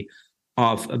 rightly,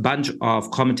 of a bunch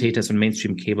of commentators on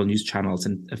mainstream cable news channels.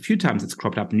 And a few times it's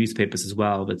cropped up in newspapers as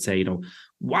well that say,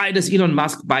 why does Elon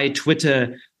Musk buy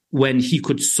Twitter when he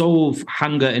could solve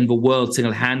hunger in the world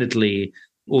single-handedly,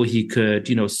 or he could,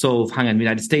 solve hunger in the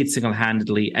United States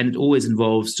single-handedly? And it always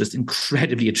involves just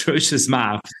incredibly atrocious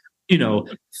math,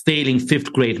 failing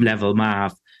fifth grade level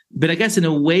math. But I guess in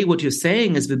a way, what you're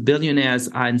saying is the billionaires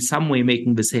are in some way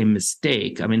making the same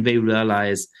mistake. I mean, they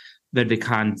realize that they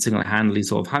can't single-handedly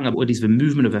solve hunger, or at least the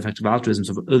movement of effective altruism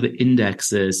sort of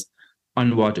over-indexes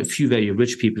on what a few very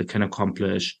rich people can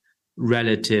accomplish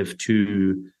relative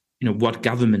to, what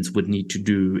governments would need to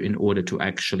do in order to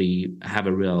actually have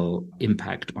a real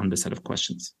impact on this set of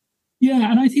questions. Yeah,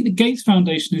 and I think the Gates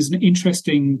Foundation is an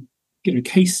interesting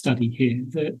case study here.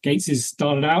 That Gates has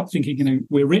started out thinking,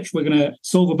 we're rich, we're going to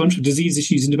solve a bunch of disease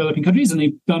issues in developing countries, and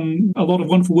they've done a lot of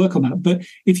wonderful work on that. But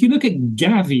if you look at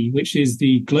Gavi, which is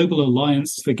the Global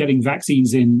Alliance for getting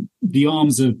vaccines in the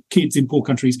arms of kids in poor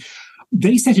countries,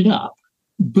 they set it up,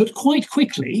 but quite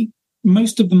quickly,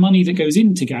 most of the money that goes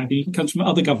into Gavi comes from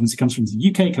other governments. It comes from the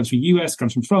UK, comes from the US,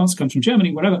 comes from France, comes from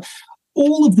Germany, whatever.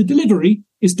 All of the delivery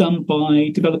is done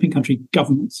by developing country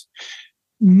governments.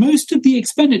 Most of the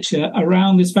expenditure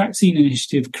around this vaccine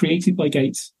initiative created by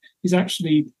Gates is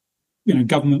actually,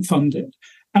 government funded.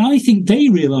 And I think they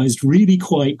realized really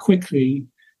quite quickly,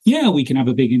 we can have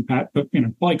a big impact, but,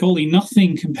 by golly,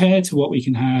 nothing compared to what we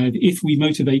can have if we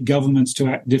motivate governments to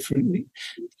act differently.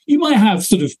 You might have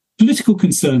sort of political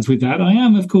concerns with that. I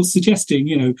am, of course,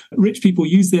 suggesting, rich people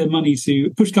use their money to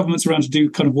push governments around to do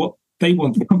kind of what they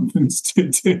want the governments to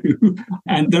do.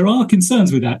 And there are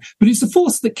concerns with that. But it's a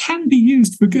force that can be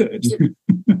used for good.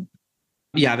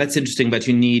 Yeah, that's interesting. But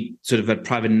you need sort of a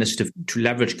private initiative to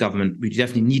leverage government. We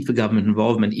definitely need the government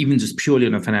involvement, even just purely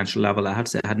on a financial level. I have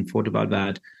to say I hadn't thought about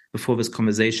that before this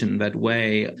conversation that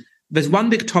way. There's one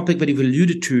big topic that you've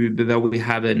alluded to, but that we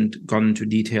haven't gone into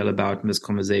detail about in this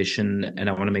conversation, and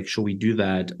I want to make sure we do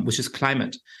that, which is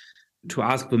climate. To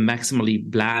ask the maximally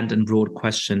bland and broad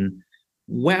question,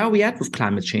 where are we at with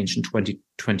climate change in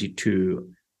 2022?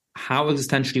 How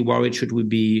existentially worried should we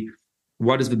be?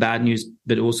 What is the bad news,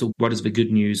 but also what is the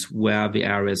good news? Where are the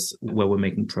areas where we're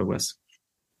making progress?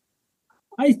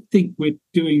 I think we're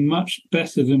doing much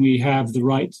better than we have the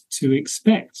right to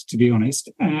expect, to be honest.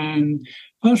 And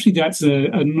partially that's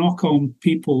a knock on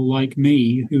people like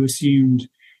me who assumed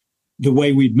the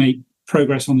way we'd make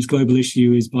progress on this global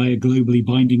issue is by a globally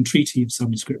binding treaty of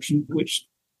some description, which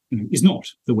is not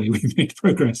the way we've made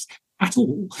progress at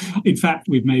all. In fact,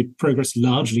 we've made progress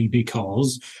largely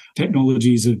because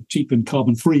technologies of cheap and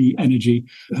carbon-free energy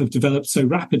have developed so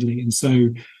rapidly. And so,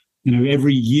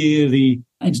 every year the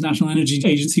International Energy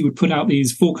Agency would put out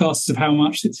these forecasts of how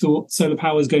much it thought solar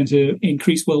power is going to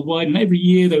increase worldwide. And every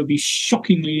year they would be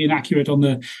shockingly inaccurate on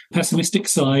the pessimistic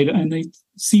side, and they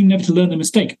seem never to learn their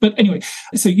mistake. But anyway,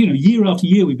 so, year after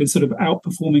year, we've been sort of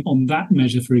outperforming on that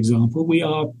measure, for example. We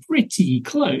are pretty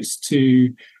close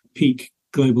to peak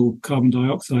global carbon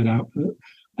dioxide output.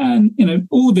 And,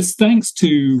 all of this thanks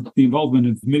to the involvement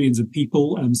of millions of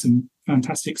people and some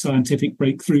fantastic scientific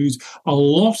breakthroughs, a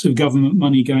lot of government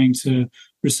money going to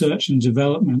research and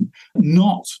development,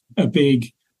 not a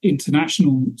big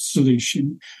international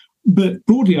solution. But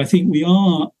broadly, I think we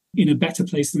are in a better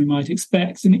place than we might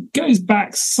expect. And it goes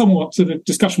back somewhat to the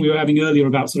discussion we were having earlier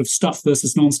about sort of stuff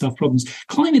versus non-stuff problems.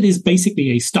 Climate is basically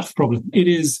a stuff problem.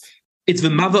 It's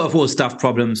the mother of all stuff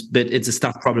problems, but it's a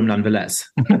stuff problem nonetheless.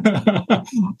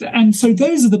 And so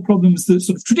those are the problems that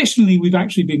sort of traditionally we've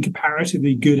actually been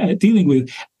comparatively good at dealing with.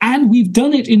 And we've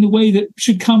done it in the way that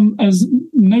should come as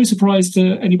no surprise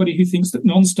to anybody who thinks that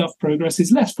non-stuff progress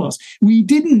is less fast. We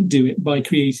didn't do it by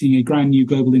creating a brand new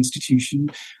global institution.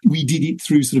 We did it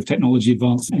through sort of technology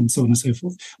advance and so on and so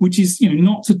forth, which is,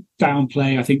 not to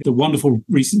downplay, I think, the wonderful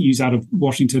recent news out of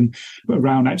Washington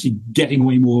around actually getting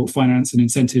way more finance and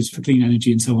incentives for clean green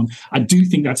energy and so on. I do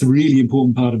think that's a really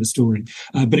important part of the story.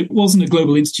 But it wasn't a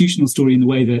global institutional story in the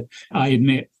way that I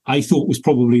admit I thought was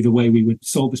probably the way we would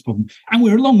solve this problem. And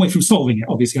we're a long way from solving it,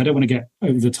 obviously. I don't want to get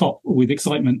over the top with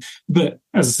excitement. But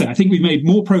as I said, I think we've made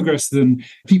more progress than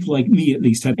people like me, at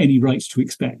least, had any right to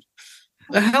expect.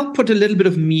 Help put a little bit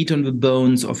of meat on the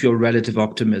bones of your relative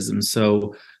optimism.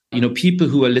 So, people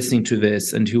who are listening to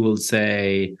this and who will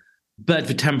say, but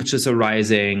the temperatures are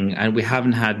rising and we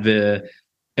haven't had the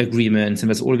agreements and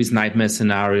there's all these nightmare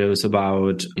scenarios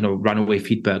about, runaway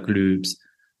feedback loops.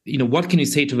 What can you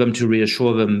say to them to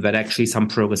reassure them that actually some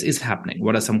progress is happening?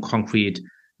 What are some concrete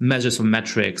measures or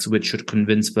metrics which should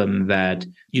convince them that,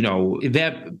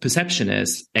 their perception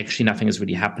is actually nothing is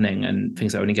really happening and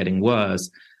things are only getting worse?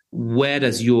 Where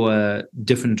does your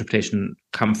different interpretation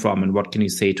come from, and what can you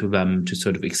say to them to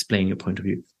sort of explain your point of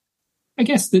view? I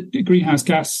guess that greenhouse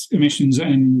gas emissions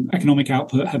and economic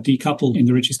output have decoupled in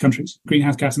the richest countries.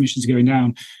 Greenhouse gas emissions are going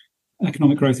down.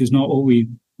 Economic growth is not what we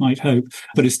might hope,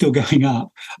 but it's still going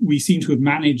up. We seem to have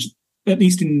managed, at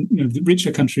least in the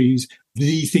richer countries,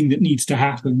 the thing that needs to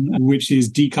happen, which is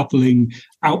decoupling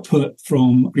output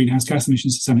from greenhouse gas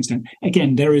emissions to some extent.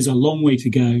 Again, there is a long way to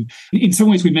go. In some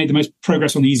ways, we've made the most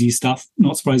progress on the easiest stuff,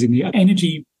 not surprisingly.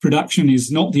 Energy production is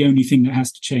not the only thing that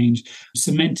has to change.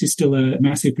 Cement is still a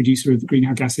massive producer of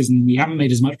greenhouse gases, and we haven't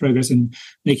made as much progress in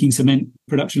making cement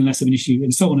production less of an issue,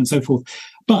 and so on and so forth.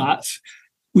 But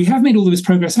we have made all of this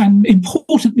progress, and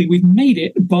importantly, we've made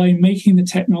it by making the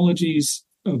technologies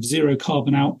of zero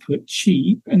carbon output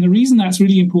cheap. And the reason that's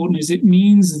really important is it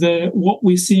means that what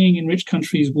we're seeing in rich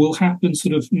countries will happen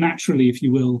sort of naturally, if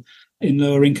you will, in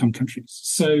lower income countries.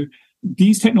 So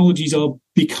these technologies are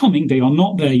becoming, they are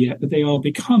not there yet, but they are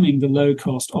becoming the low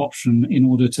cost option in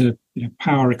order to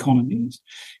power economies.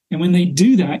 And when they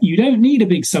do that, you don't need a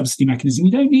big subsidy mechanism.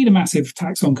 You don't need a massive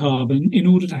tax on carbon in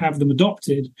order to have them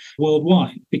adopted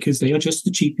worldwide, because they are just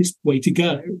the cheapest way to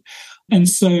go. And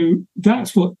so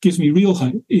that's what gives me real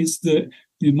hope, is that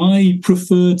my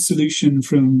preferred solution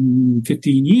from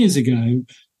 15 years ago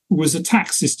was a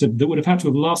tax system that would have had to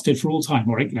have lasted for all time,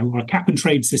 or a cap and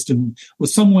trade system, or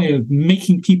some way of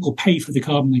making people pay for the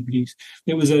carbon they produce.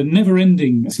 There was a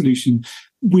never-ending solution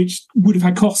which would have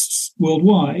had costs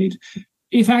worldwide.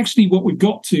 If actually what we've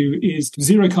got to is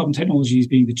zero carbon technologies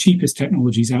being the cheapest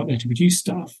technologies out there to produce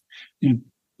stuff,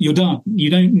 you're done. You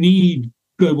don't need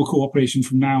global cooperation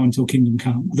from now until kingdom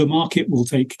come. The market will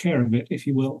take care of it, if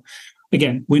you will.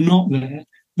 Again, we're not there,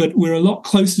 but we're a lot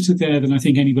closer to there than I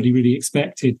think anybody really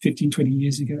expected 15, 20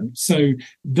 years ago. So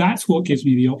that's what gives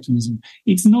me the optimism.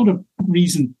 It's not a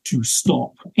reason to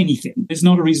stop anything. It's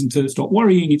not a reason to stop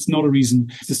worrying. It's not a reason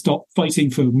to stop fighting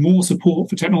for more support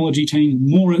for technology change,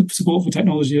 more support for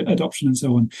technology adoption, and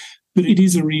so on. But it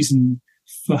is a reason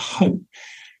for hope.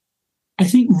 I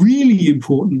think really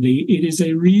importantly, it is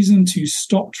a reason to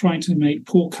stop trying to make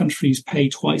poor countries pay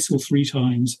twice or three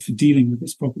times for dealing with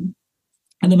this problem.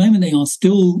 At the moment, they are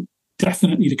still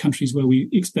definitely the countries where we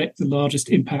expect the largest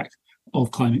impact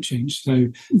of climate change. So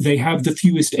they have the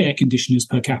fewest air conditioners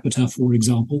per capita, for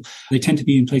example. They tend to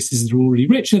be in places that are already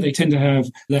richer. They tend to have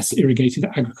less irrigated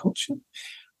agriculture.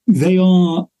 They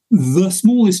are the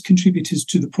smallest contributors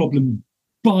to the problem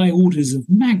by orders of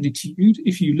magnitude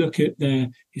if you look at their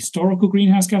historical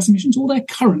greenhouse gas emissions or their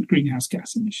current greenhouse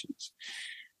gas emissions.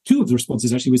 Two of the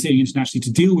responses actually we're seeing internationally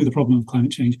to deal with the problem of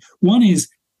climate change. One is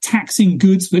taxing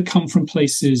goods that come from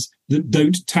places that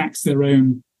don't tax their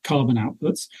own carbon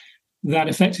outputs. That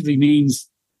effectively means,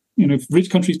 if rich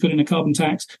countries put in a carbon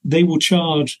tax, they will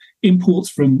charge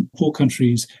imports from poor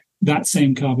countries that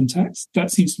same carbon tax.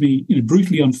 That seems to me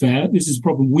brutally unfair. This is a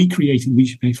problem we created. We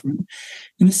should pay for it.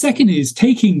 And the second is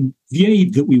taking the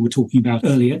aid that we were talking about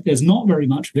earlier. There's not very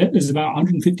much of it. There's about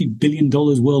 $150 billion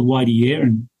worldwide a year.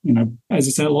 And, as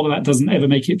I said, a lot of that doesn't ever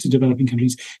make it to developing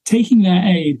countries. Taking their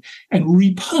aid and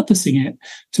repurposing it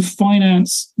to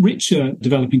finance richer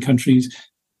developing countries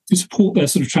to support their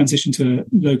sort of transition to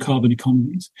low carbon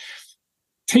economies.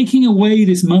 Taking away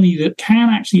this money that can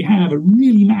actually have a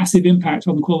really massive impact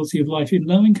on the quality of life in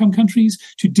low-income countries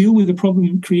to deal with the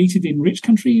problem created in rich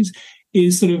countries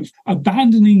is sort of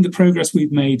abandoning the progress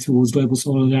we've made towards global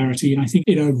solidarity, and I think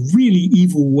in a really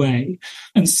evil way.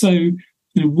 And so,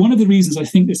 one of the reasons I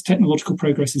think this technological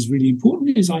progress is really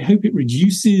important is I hope it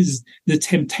reduces the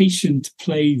temptation to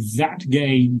play that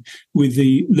game with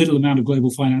the little amount of global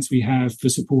finance we have for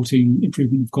supporting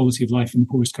improvement of quality of life in the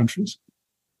poorest countries.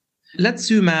 Let's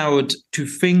zoom out to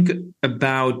think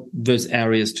about those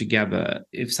areas together.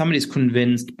 If somebody's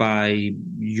convinced by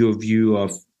your view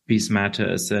of these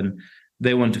matters and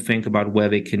They want to think about where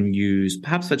they can use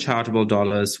perhaps their charitable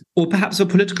dollars or perhaps their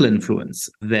political influence,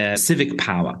 their civic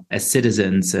power as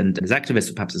citizens and as activists,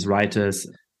 or perhaps as writers.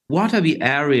 What are the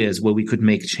areas where we could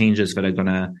make changes that are going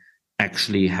to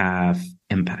actually have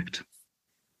impact?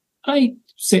 I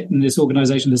sit in this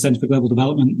organization, the Center for Global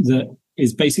Development, that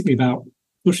is basically about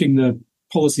pushing the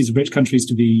policies of rich countries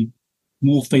to be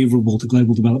more favorable to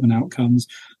global development outcomes.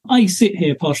 I sit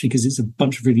here partially because it's a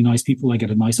bunch of really nice people. I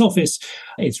get a nice office.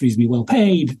 It's reasonably well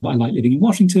paid. I like living in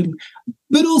Washington.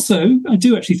 But also, I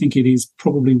do actually think it is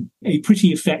probably a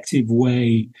pretty effective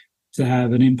way to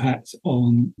have an impact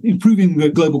on improving the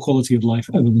global quality of life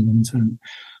over the long term.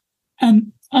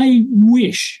 And I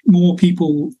wish more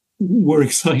people were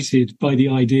excited by the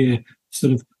idea of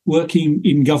sort of working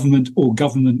in government or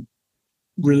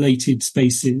government-related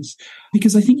spaces,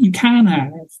 because I think you can have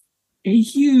a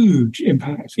huge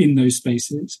impact in those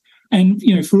spaces. And,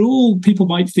 for all people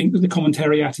might think that the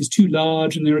commentariat is too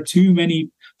large and there are too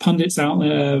many pundits out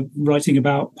there writing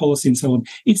about policy and so on,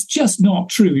 it's just not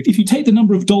true. If you take the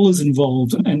number of dollars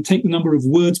involved and take the number of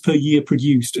words per year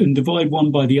produced and divide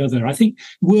one by the other, I think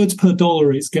words per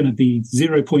dollar is going to be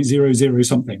 0.00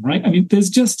 something, right? I mean, there's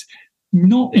just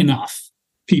not enough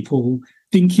people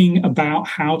thinking about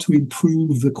how to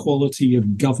improve the quality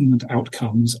of government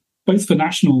outcomes, both for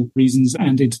national reasons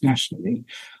and internationally.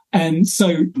 And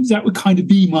so that would kind of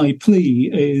be my plea,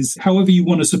 is however you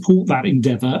want to support that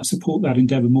endeavor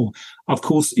more. Of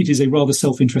course, it is a rather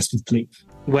self-interested plea.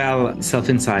 Well,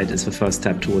 self-insight is the first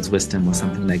step towards wisdom or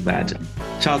something like that.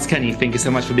 Charles Kenny, thank you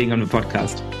so much for being on the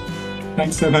podcast.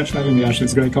 Thanks so much for having me, Ash.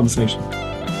 It's a great conversation.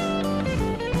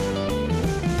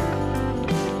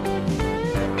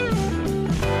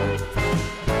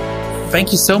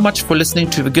 Thank you so much for listening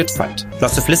to The Good Fight.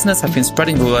 Lots of listeners have been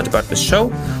spreading the word about this show.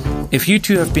 If you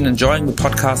too have been enjoying the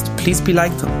podcast, please be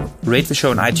like them, rate the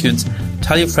show on iTunes,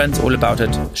 tell your friends all about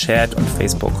it, share it on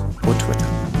Facebook or Twitter.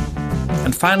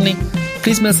 And finally,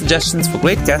 please mail suggestions for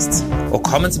great guests or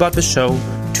comments about the show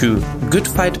to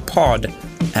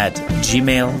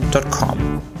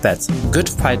goodfightpod@gmail.com. That's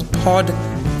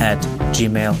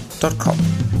goodfightpod@gmail.com.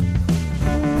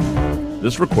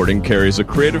 This recording carries a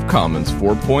Creative Commons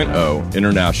 4.0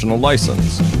 international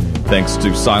license. Thanks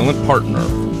to Silent Partner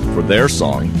for their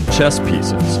song, Chess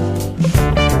Pieces.